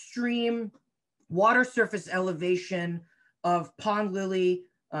upstream water surface elevation of Pond Lily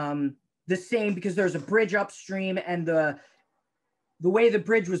the same, because there's a bridge upstream, and the way the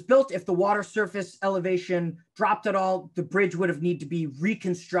bridge was built, if the water surface elevation dropped at all, the bridge would have need to be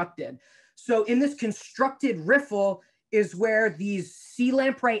reconstructed. So in this constructed riffle is where these sea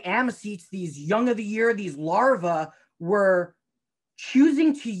lamprey amocetes, these young of the year, these larvae, were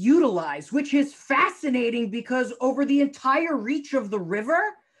choosing to utilize, which is fascinating because over the entire reach of the river,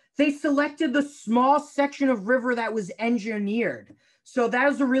 they selected the small section of river that was engineered. So that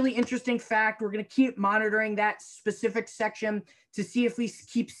is a really interesting fact. We're going to keep monitoring that specific section to see if we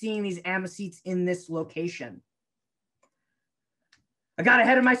keep seeing these amocetes in this location. I got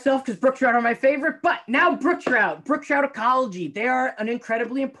ahead of myself because brook trout are my favorite, but now brook trout ecology. They are an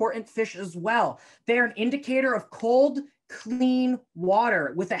incredibly important fish as well. They are an indicator of cold, clean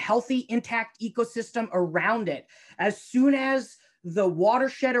water with a healthy, intact ecosystem around it. As soon as the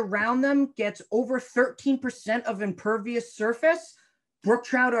watershed around them gets over 13% of impervious surface, brook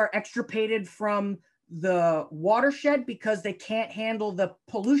trout are extirpated from the watershed because they can't handle the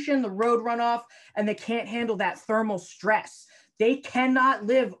pollution, the road runoff, and they can't handle that thermal stress. They cannot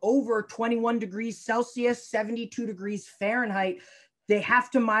live over 21 degrees Celsius, 72 degrees Fahrenheit. They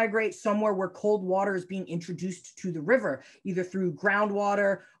have to migrate somewhere where cold water is being introduced to the river, either through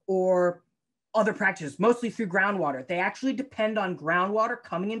groundwater or other practices, mostly through groundwater. They actually depend on groundwater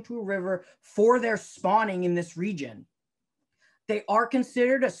coming into a river for their spawning in this region. They are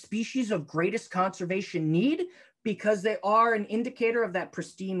considered a species of greatest conservation need because they are an indicator of that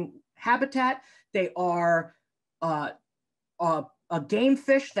pristine habitat. They are a game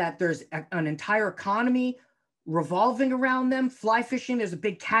fish that there's an entire economy revolving around them. Fly fishing, there's a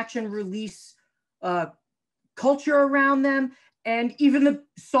big catch and release culture around them. And even the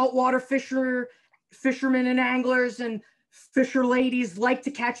saltwater fishermen and anglers and fisher ladies like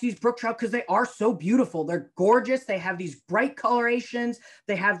to catch these brook trout because they are so beautiful. They're gorgeous. They have these bright colorations.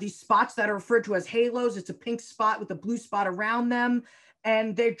 They have these spots that are referred to as halos. It's a pink spot with a blue spot around them.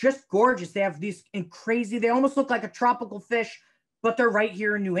 And they're just gorgeous. They have these crazy, they almost look like a tropical fish, but they're right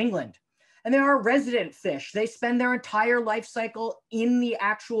here in New England. And they are resident fish. They spend their entire life cycle in the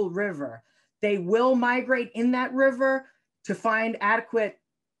actual river. They will migrate in that river to find adequate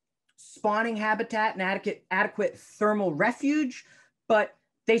spawning habitat and adequate thermal refuge, but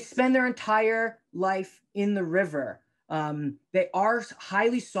they spend their entire life in the river. They are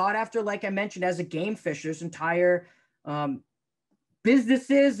highly sought after, like I mentioned, as a game fish. There's entire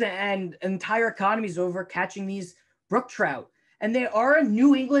businesses and entire economies over catching these brook trout. And they are a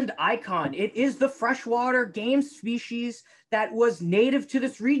New England icon. It is the freshwater game species that was native to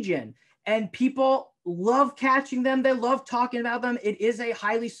this region. And people love catching them. They love talking about them. It is a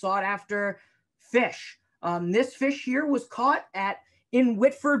highly sought after fish. This fish here was caught in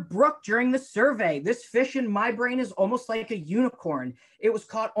Whitford Brook during the survey. This fish in my brain is almost like a unicorn. It was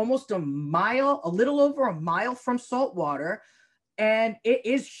caught almost a little over a mile from saltwater. And it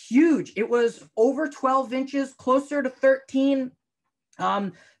is huge. It was over 12 inches, closer to 13.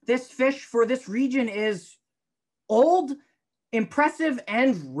 This fish for this region is old, impressive,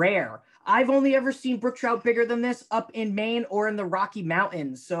 and rare. I've only ever seen brook trout bigger than this up in Maine or in the Rocky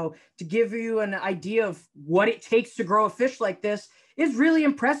Mountains. So to give you an idea of what it takes to grow a fish like this is really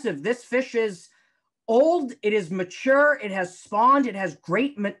impressive. This fish is old, it is mature, it has spawned, it has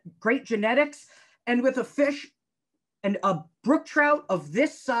great genetics. And with a fish and a brook trout of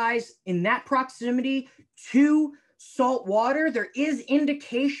this size in that proximity to salt water, there is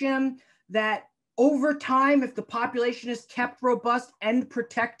indication that over time, if the population is kept robust and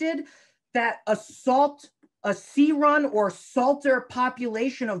protected, that a sea run or salter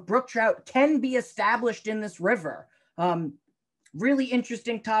population of brook trout can be established in this river. Really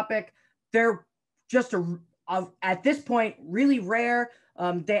interesting topic. They're just at this point really rare.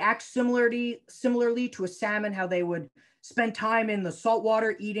 They act similarly to a salmon, how they would spend time in the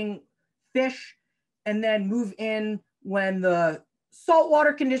saltwater eating fish and then move in when the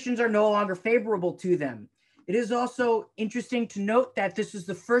saltwater conditions are no longer favorable to them. It is also interesting to note that this is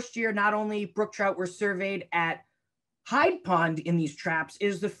the first year not only brook trout were surveyed at Hyde Pond in these traps, it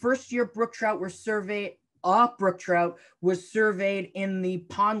is the first year brook trout was surveyed in the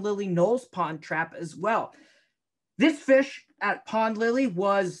Pond Lily Knowles Pond trap as well. This fish at Pond Lily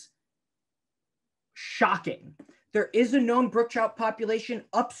was shocking. There is a known brook trout population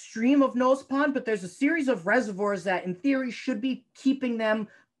upstream of Knowles Pond, but there's a series of reservoirs that in theory should be keeping them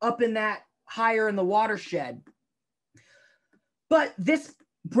up in that higher in the watershed. But this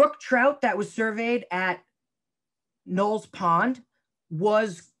brook trout that was surveyed at Knowles Pond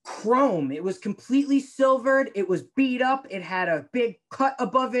was chrome. It was completely silvered. It was beat up. It had a big cut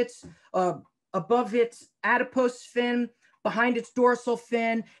above its adipose fin, behind its dorsal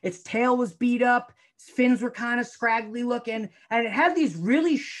fin. Its tail was beat up. Its fins were kind of scraggly looking, and it had these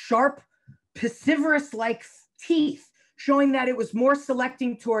really sharp, piscivorous-like teeth, showing that it was more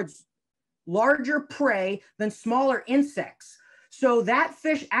selecting towards larger prey than smaller insects. So that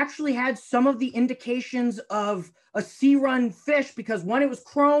fish actually had some of the indications of a sea run fish because when it was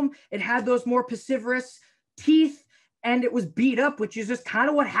chrome, it had those more piscivorous teeth and it was beat up, which is just kind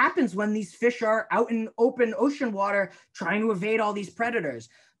of what happens when these fish are out in open ocean water trying to evade all these predators.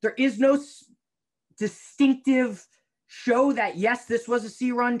 There is no distinctive show that, yes, this was a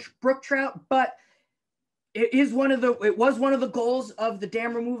sea run brook trout, but it was one of the goals of the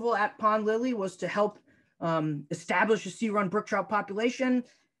dam removal at Pond Lily was to help establish a sea run brook trout population.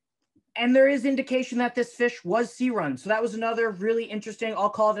 And there is indication that this fish was sea run. So that was another really interesting, I'll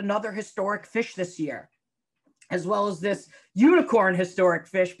call it another historic fish this year, as well as this unicorn historic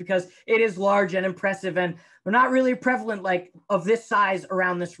fish because it is large and impressive and they're not really prevalent like of this size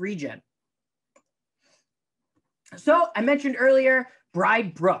around this region. So I mentioned earlier,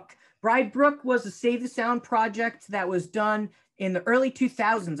 Bride Brook. Bride Brook was a Save the Sound project that was done in the early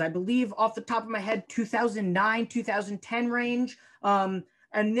 2000s, I believe off the top of my head, 2009, 2010 range. And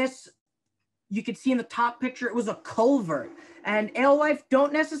this, you could see in the top picture, it was a culvert. And alewife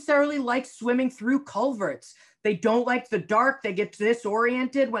don't necessarily like swimming through culverts. They don't like the dark. They get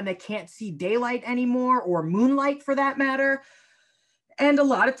disoriented when they can't see daylight anymore or moonlight for that matter. And a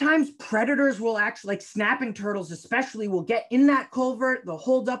lot of times predators will actually, like snapping turtles especially, will get in that culvert, they'll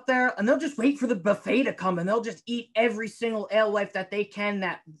hold up there, and they'll just wait for the buffet to come, and they'll just eat every single alewife that they can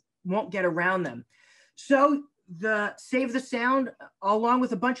that won't get around them. So the Save the Sound, along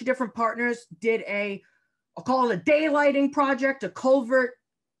with a bunch of different partners, did I'll call it a daylighting project, a culvert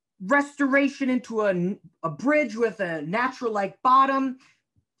restoration into a bridge with a natural-like bottom.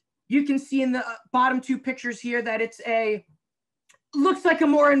 You can see in the bottom two pictures here that it's looks like a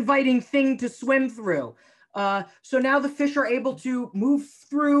more inviting thing to swim through. So now the fish are able to move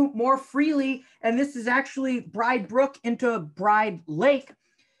through more freely. And this is actually Bride Brook into Bride Lake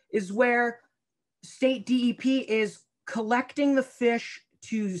is where state DEP is collecting the fish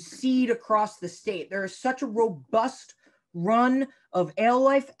to seed across the state. There is such a robust run of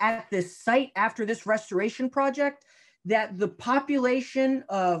alewife at this site after this restoration project, that the population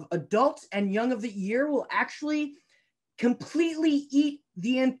of adults and young of the year will actually completely eat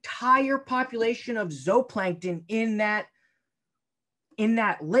the entire population of zooplankton in that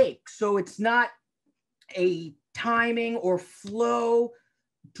lake. So it's not a timing or flow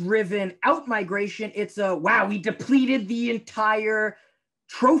driven out migration. It's a, wow, we depleted the entire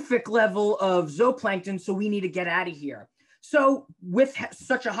trophic level of zooplankton, so we need to get out of here. So with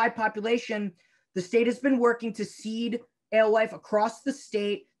such a high population, the state has been working to seed alewife across the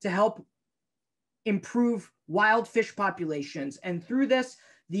state to help improve wild fish populations. And through this,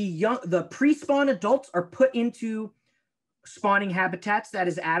 the pre-spawn adults are put into spawning habitats that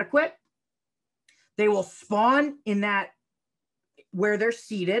is adequate. They will spawn in that where they're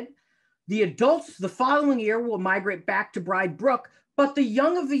seeded. The adults the following year will migrate back to Bride Brook, but the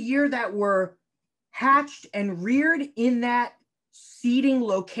young of the year that were hatched and reared in that seeding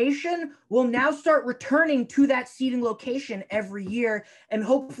location will now start returning to that seeding location every year, and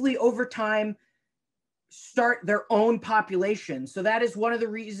hopefully over time start their own population. So that is one of the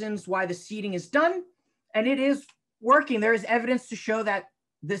reasons why the seeding is done, and it is working. There is evidence to show that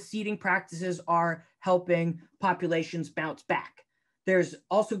the seeding practices are helping populations bounce back. There's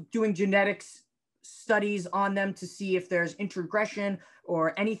also doing genetics studies on them to see if there's introgression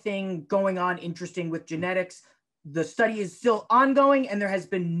or anything going on interesting with genetics. The study is still ongoing, and there has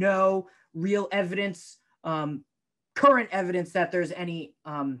been no real evidence, current evidence, that there's any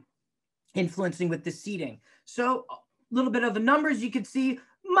influencing with the seeding. So a little bit of the numbers you can see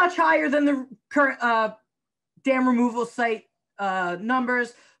much higher than the current dam removal site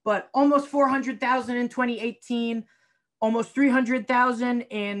numbers, but almost 400,000 in 2018, almost 300,000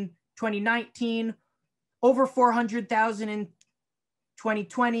 in 2019, over 400,000 in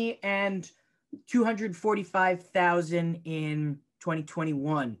 2020, and 245,000 in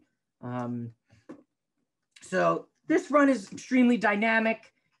 2021. So this run is extremely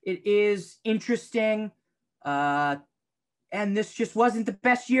dynamic. It is interesting. And this just wasn't the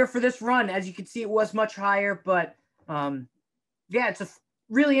best year for this run. As you can see, it was much higher, but yeah, it's a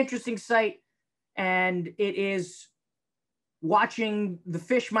really interesting site. And it is, watching the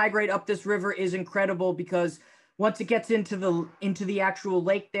fish migrate up this river is incredible, because once it gets into the actual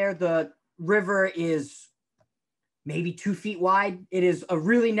lake there, the river is maybe 2 feet wide. It is a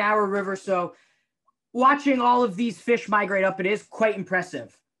really narrow river. So watching all of these fish migrate up, it is quite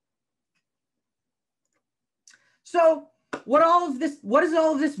impressive. So what does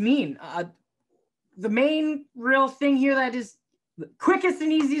all of this mean? The main real thing here that is the quickest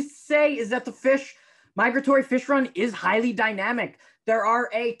and easiest to say is that the migratory fish run is highly dynamic. There are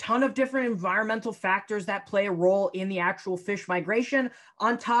a ton of different environmental factors that play a role in the actual fish migration,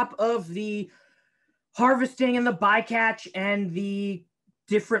 on top of the harvesting and the bycatch and the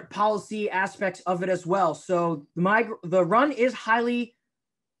different policy aspects of it as well. So the run is highly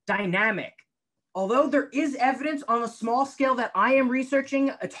dynamic. Although there is evidence on a small scale that I am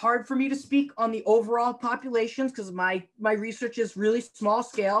researching, it's hard for me to speak on the overall populations because my research is really small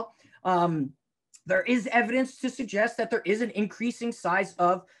scale. There is evidence to suggest that there is an increasing size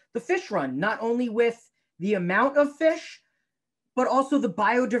of the fish run, not only with the amount of fish, but also the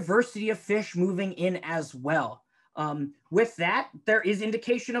biodiversity of fish moving in as well. With that, there is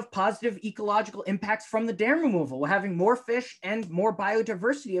indication of positive ecological impacts from the dam removal. We're having more fish and more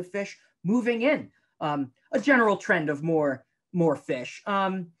biodiversity of fish moving in, a general trend of more fish.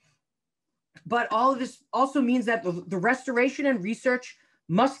 But all of this also means that the restoration and research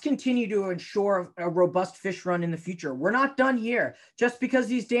must continue to ensure a robust fish run in the future. We're not done here. Just because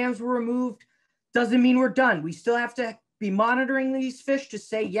these dams were removed doesn't mean we're done. We still have to be monitoring these fish to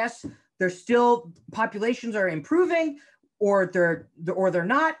say, yes, they're still, populations are improving, or they're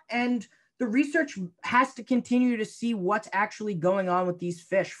not. And the research has to continue to see what's actually going on with these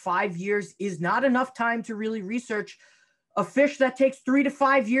fish. 5 years is not enough time to really research a fish that takes 3 to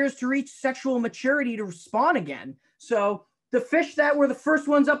 5 years to reach sexual maturity to spawn again. So the fish that were the first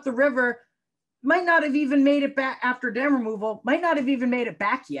ones up the river might not have even made it back after dam removal, might not have even made it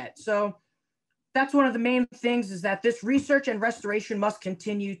back yet. So that's one of the main things, is that this research and restoration must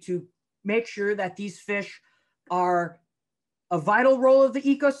continue to make sure that these fish are a vital role of the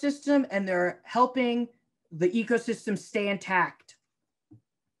ecosystem and they're helping the ecosystem stay intact.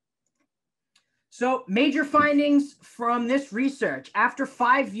 So major findings from this research. After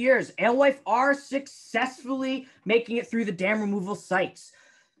 5 years, alewife are successfully making it through the dam removal sites.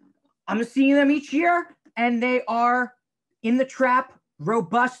 I'm seeing them each year, and they are in the trap,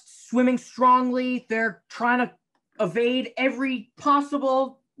 robust, swimming strongly. They're trying to evade every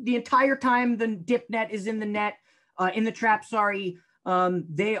possible, the entire time the dip net is in the net. in the trap, sorry,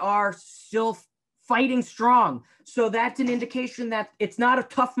 they are still fighting strong. So that's an indication that it's not a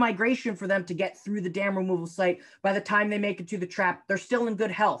tough migration for them to get through the dam removal site. By the time they make it to the trap, they're still in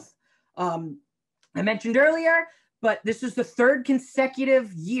good health. I mentioned earlier, but this is the third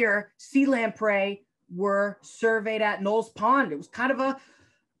consecutive year sea lamprey were surveyed at Knowles Pond. It was kind of a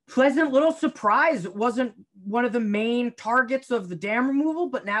pleasant little surprise. It wasn't one of the main targets of the dam removal,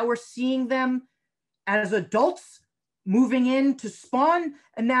 but now we're seeing them as adults moving in to spawn.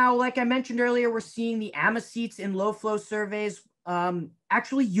 And now, like I mentioned earlier, we're seeing the ammocetes in low flow surveys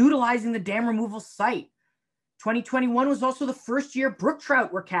actually utilizing the dam removal site. 2021 was also the first year brook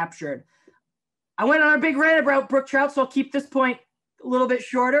trout were captured. I went on a big rant about brook trout, so I'll keep this point a little bit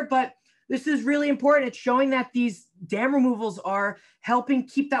shorter, but this is really important. It's showing that these dam removals are helping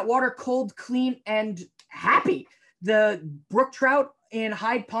keep that water cold, clean, and happy. The brook trout in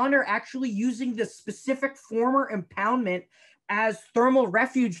Hyde Pond are actually using the specific former impoundment as thermal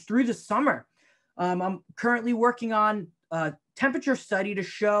refuge through the summer. I'm currently working on a temperature study to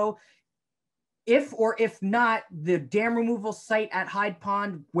show if or if not the dam removal site at Hyde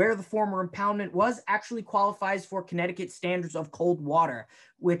Pond, where the former impoundment was, actually qualifies for Connecticut standards of cold water,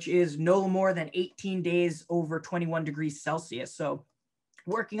 which is no more than 18 days over 21 degrees Celsius. So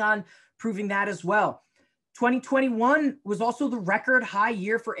working on proving that as well. 2021 was also the record high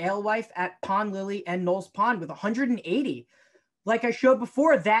year for alewife at Pond Lily and Knowles Pond with 180. Like I showed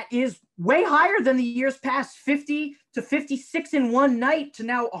before, that is way higher than the years past, 50 to 56 in one night to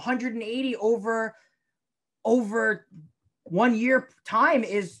now 180 over 1 year time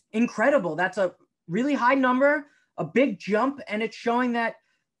is incredible. That's a really high number, a big jump, and it's showing that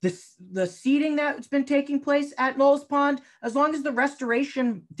the seeding that's been taking place at Knowles Pond, as long as the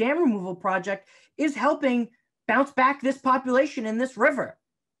restoration dam removal project is helping bounce back this population in this river.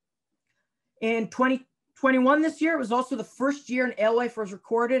 In 2021 this year, it was also the first year an alewife was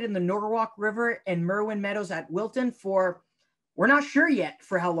recorded in the Norwalk River and Merwin Meadows at Wilton for, we're not sure yet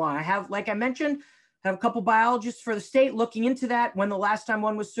for how long. I have, like I mentioned, have a couple biologists for the state looking into that when the last time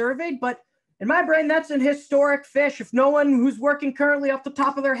one was surveyed, but in my brain, that's an historic fish. If no one who's working currently off the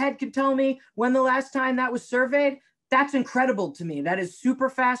top of their head can tell me when the last time that was surveyed, that's incredible to me. That is super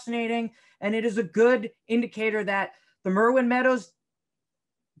fascinating. And it is a good indicator that the Merwin Meadows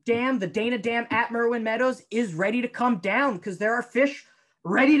Dam, the Dana Dam at Merwin Meadows, is ready to come down because there are fish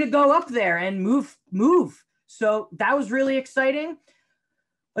ready to go up there and move. So that was really exciting.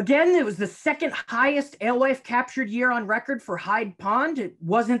 Again, it was the second highest alewife captured year on record for Hyde Pond. It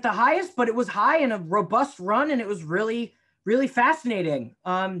wasn't the highest, but it was high in a robust run, and it was really, really fascinating.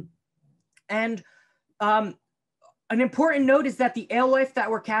 An important note is that the alewife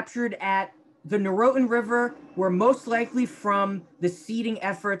that were captured at the Norotan River were most likely from the seeding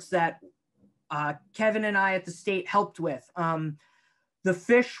efforts that Kevin and I at the state helped with. The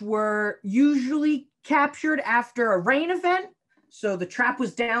fish were usually captured after a rain event. So the trap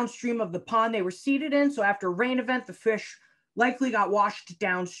was downstream of the pond they were seeded in. So after a rain event, the fish likely got washed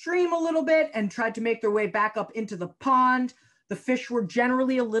downstream a little bit and tried to make their way back up into the pond. The fish were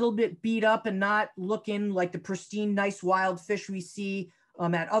generally a little bit beat up and not looking like the pristine, nice wild fish we see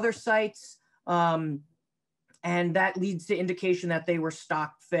at other sites. And that leads to indication that they were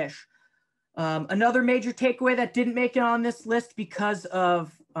stocked fish. Another major takeaway that didn't make it on this list because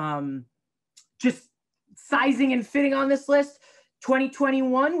of just sizing and fitting on this list,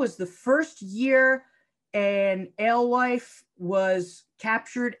 2021 was the first year an alewife was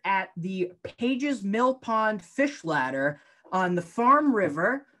captured at the Pages Mill Pond fish ladder on the Farm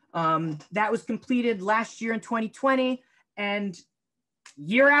River. That was completed last year in 2020, and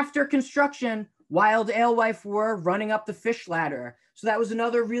year after construction, wild alewife were running up the fish ladder. So that was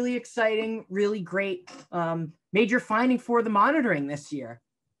another really exciting, really great major finding for the monitoring this year.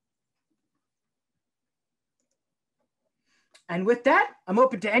 And with that, I'm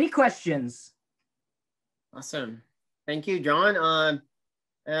open to any questions. Awesome. Thank you, John.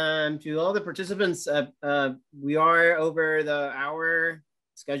 To all the participants, we are over the hour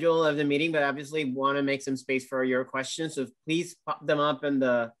schedule of the meeting, but obviously want to make some space for your questions. So please pop them up in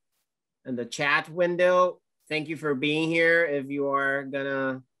the chat window. Thank you for being here. If you are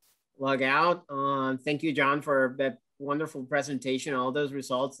gonna log out, thank you, John, for that wonderful presentation. All those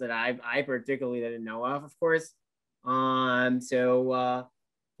results that I particularly didn't know of course.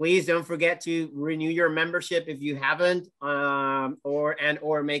 Please don't forget to renew your membership if you haven't,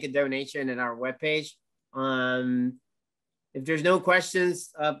 or make a donation at our webpage. If there's no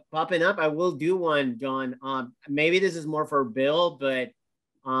questions popping up, I will do one, John. Maybe this is more for Bill, but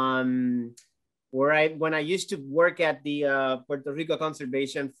when I used to work at the Puerto Rico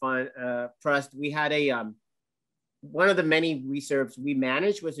Conservation Fund Trust, we had one of the many reserves we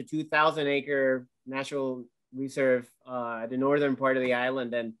managed was a 2,000 acre natural reserve, the northern part of the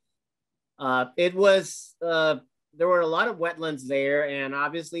island. And it was, there were a lot of wetlands there, and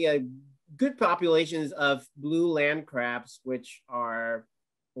obviously a good populations of blue land crabs, which are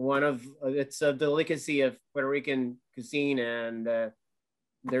one of, it's a delicacy of Puerto Rican cuisine. And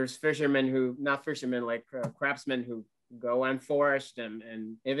there's fishermen who, not fishermen, like craftsmen who go and forage them,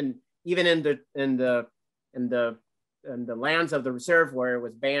 and even in the lands of the reserve where it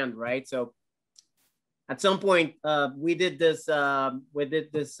was banned, right? So at some point, we did this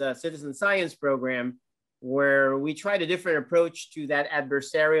citizen science program where we tried a different approach to that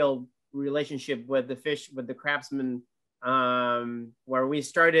adversarial relationship with the fish, with the craftsmen, where we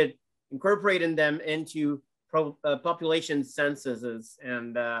started incorporating them into population censuses.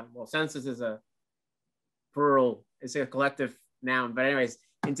 And well, census is a plural, it's a collective noun, but anyways,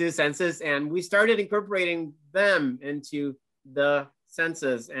 into census. And we started incorporating them into the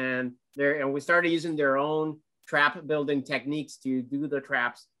census, and we started using their own trap building techniques to do the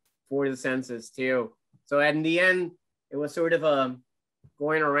traps for the census too. So in the end, it was sort of a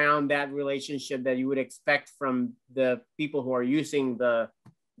going around that relationship that you would expect from the people who are using the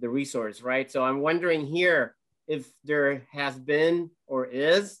resource, right? So I'm wondering here if there has been or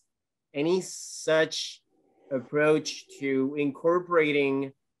is any such approach to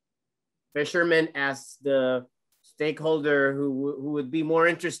incorporating fishermen as the stakeholder who would be more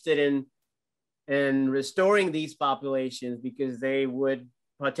interested in restoring these populations, because they would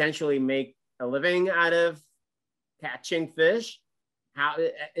potentially make a living out of catching fish. How,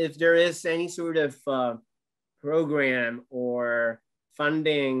 if there is any sort of program or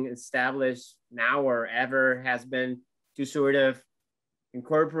funding established now or ever has been to sort of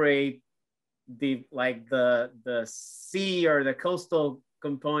incorporate the sea or the coastal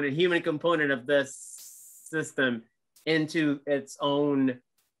component, human component of this system into its own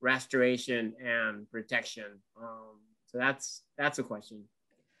restoration and protection. So that's a question.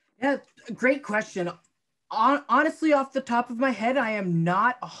 Yeah, great question. Honestly, off the top of my head, I am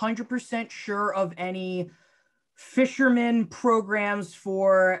not 100% sure of any fishermen programs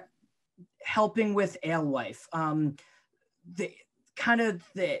for helping with alewife. The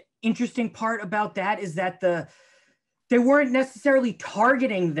interesting part about that is that they weren't necessarily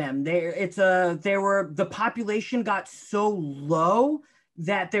targeting them. The population got so low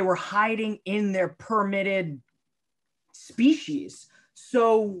that they were hiding in their permitted species.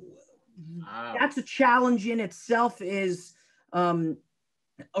 So that's a challenge in itself. Is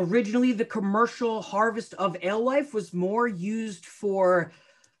originally the commercial harvest of alewife was more used for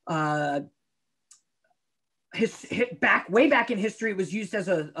way back in history. It was used as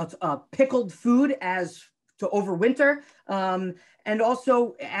a pickled food as to overwinter, and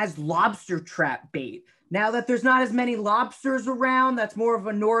also as lobster trap bait. Now that there's not as many lobsters around, that's more of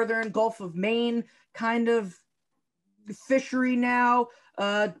a northern Gulf of Maine kind of fishery now.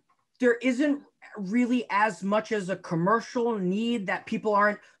 There isn't really as much as a commercial need, that people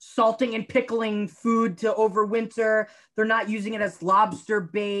aren't salting and pickling food to overwinter. They're not using it as lobster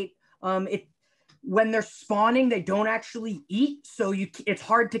bait. When they're spawning, they don't actually eat, so it's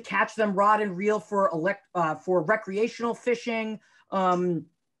hard to catch them rod and reel for recreational fishing. So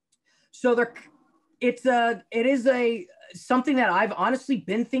it is something that I've honestly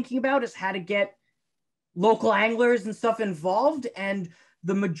been thinking about, is how to get local anglers and stuff involved. And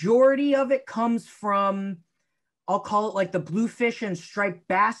the majority of it comes from, I'll call it like the bluefish and striped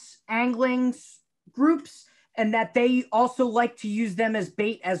bass angling groups, and that they also like to use them as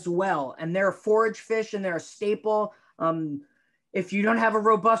bait as well. And they're a forage fish and they're a staple. If you don't have a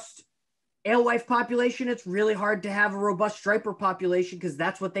robust alewife population, it's really hard to have a robust striper population, because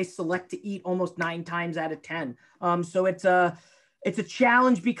that's what they select to eat almost 9 times out of 10. So it's a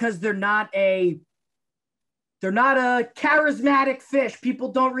challenge, because they're not a charismatic fish.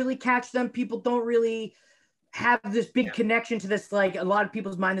 People don't really catch them. People don't really have this big connection to this, like a lot of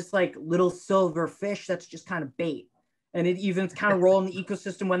people's mind, this like little silver fish that's just kind of bait. And it even kind of role in the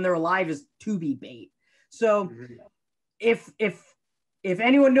ecosystem when they're alive is to be bait. So if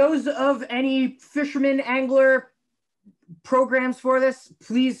anyone knows of any fisherman angler programs for this,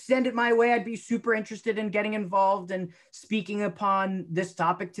 please send it my way. I'd be super interested in getting involved and speaking upon this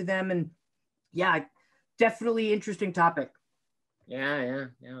topic to them. And yeah, definitely interesting topic. Yeah,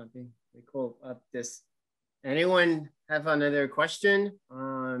 it'd be cool. Anyone have another question?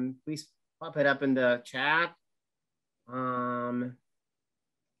 Please pop it up in the chat. I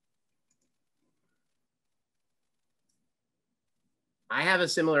have a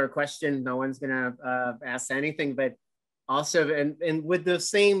similar question. No one's gonna ask anything, but also, and with the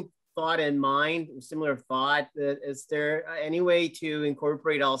same thought in mind, similar thought. Is there any way to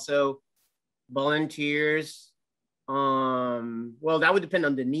incorporate also volunteers? Well, that would depend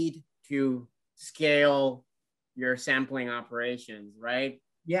on the need to scale your sampling operations, right?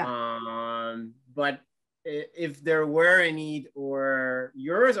 Yeah. But if there were a need, or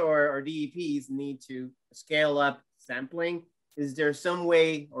yours or DEPs need to scale up sampling, is there some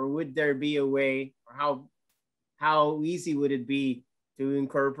way, or would there be a way, or how easy would it be to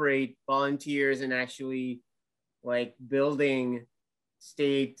incorporate volunteers and actually like building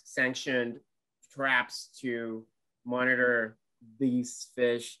state sanctioned traps to monitor these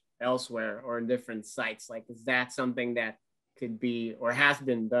fish elsewhere or in different sites? Like, is that something that could be or has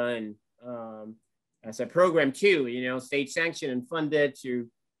been done as a program too, state sanctioned and funded to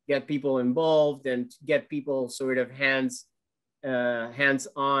get people involved and to get people sort of hands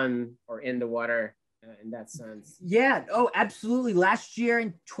on or in the water in that sense? Yeah. Oh, absolutely. Last year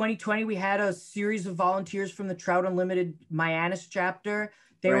in 2020, we had a series of volunteers from the Trout Unlimited Mianus chapter.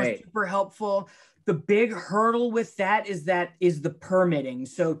 They were super helpful. The big hurdle with that is the permitting.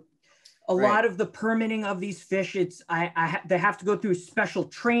 So a lot of the permitting of these fish, they have to go through a special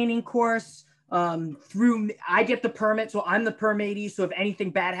training course. I get the permit, so I'm the permittee. So if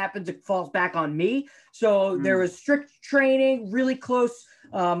anything bad happens, it falls back on me. So there was strict training, really close.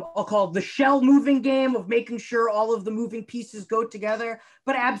 I'll call it the shell moving game of making sure all of the moving pieces go together.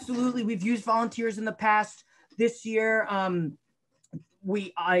 But absolutely, we've used volunteers in the past. This year, I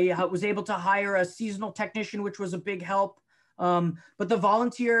was able to hire a seasonal technician, which was a big help. But the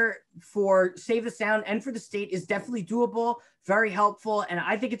volunteer for Save the Sound and for the state is definitely doable, very helpful. And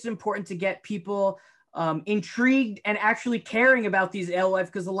I think it's important to get people intrigued and actually caring about these alewives,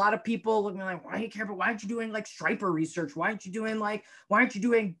 because a lot of people looking like, why do you care? But why aren't you doing like striper research? Why aren't you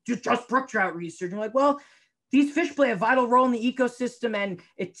doing just brook trout research? And you're like, well, these fish play a vital role in the ecosystem, and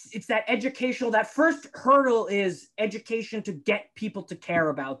it's that educational, that first hurdle is education to get people to care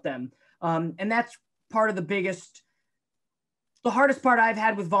about them. And that's part of the hardest part I've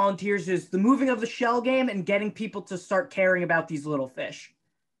had with volunteers is the moving of the shell game and getting people to start caring about these little fish.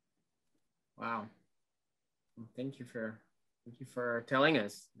 Wow. Well, thank you for telling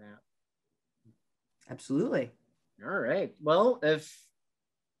us that. Absolutely. All right. Well, if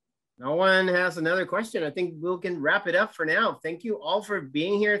no one has another question, I think we can wrap it up for now. Thank you all for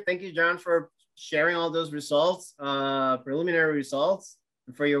being here. Thank you, Jon, for sharing all those results, preliminary results,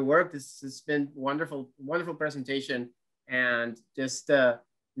 and for your work. This has been wonderful, wonderful presentation. And just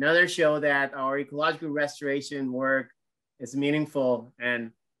another show that our ecological restoration work is meaningful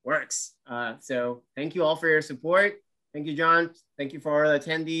and works. So thank you all for your support. Thank you, Jon. Thank you for all the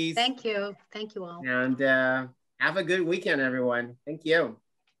attendees. Thank you. Thank you all. And have a good weekend, everyone. Thank you.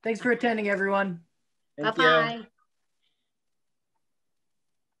 Thanks for attending, everyone. Thank Bye-bye. you.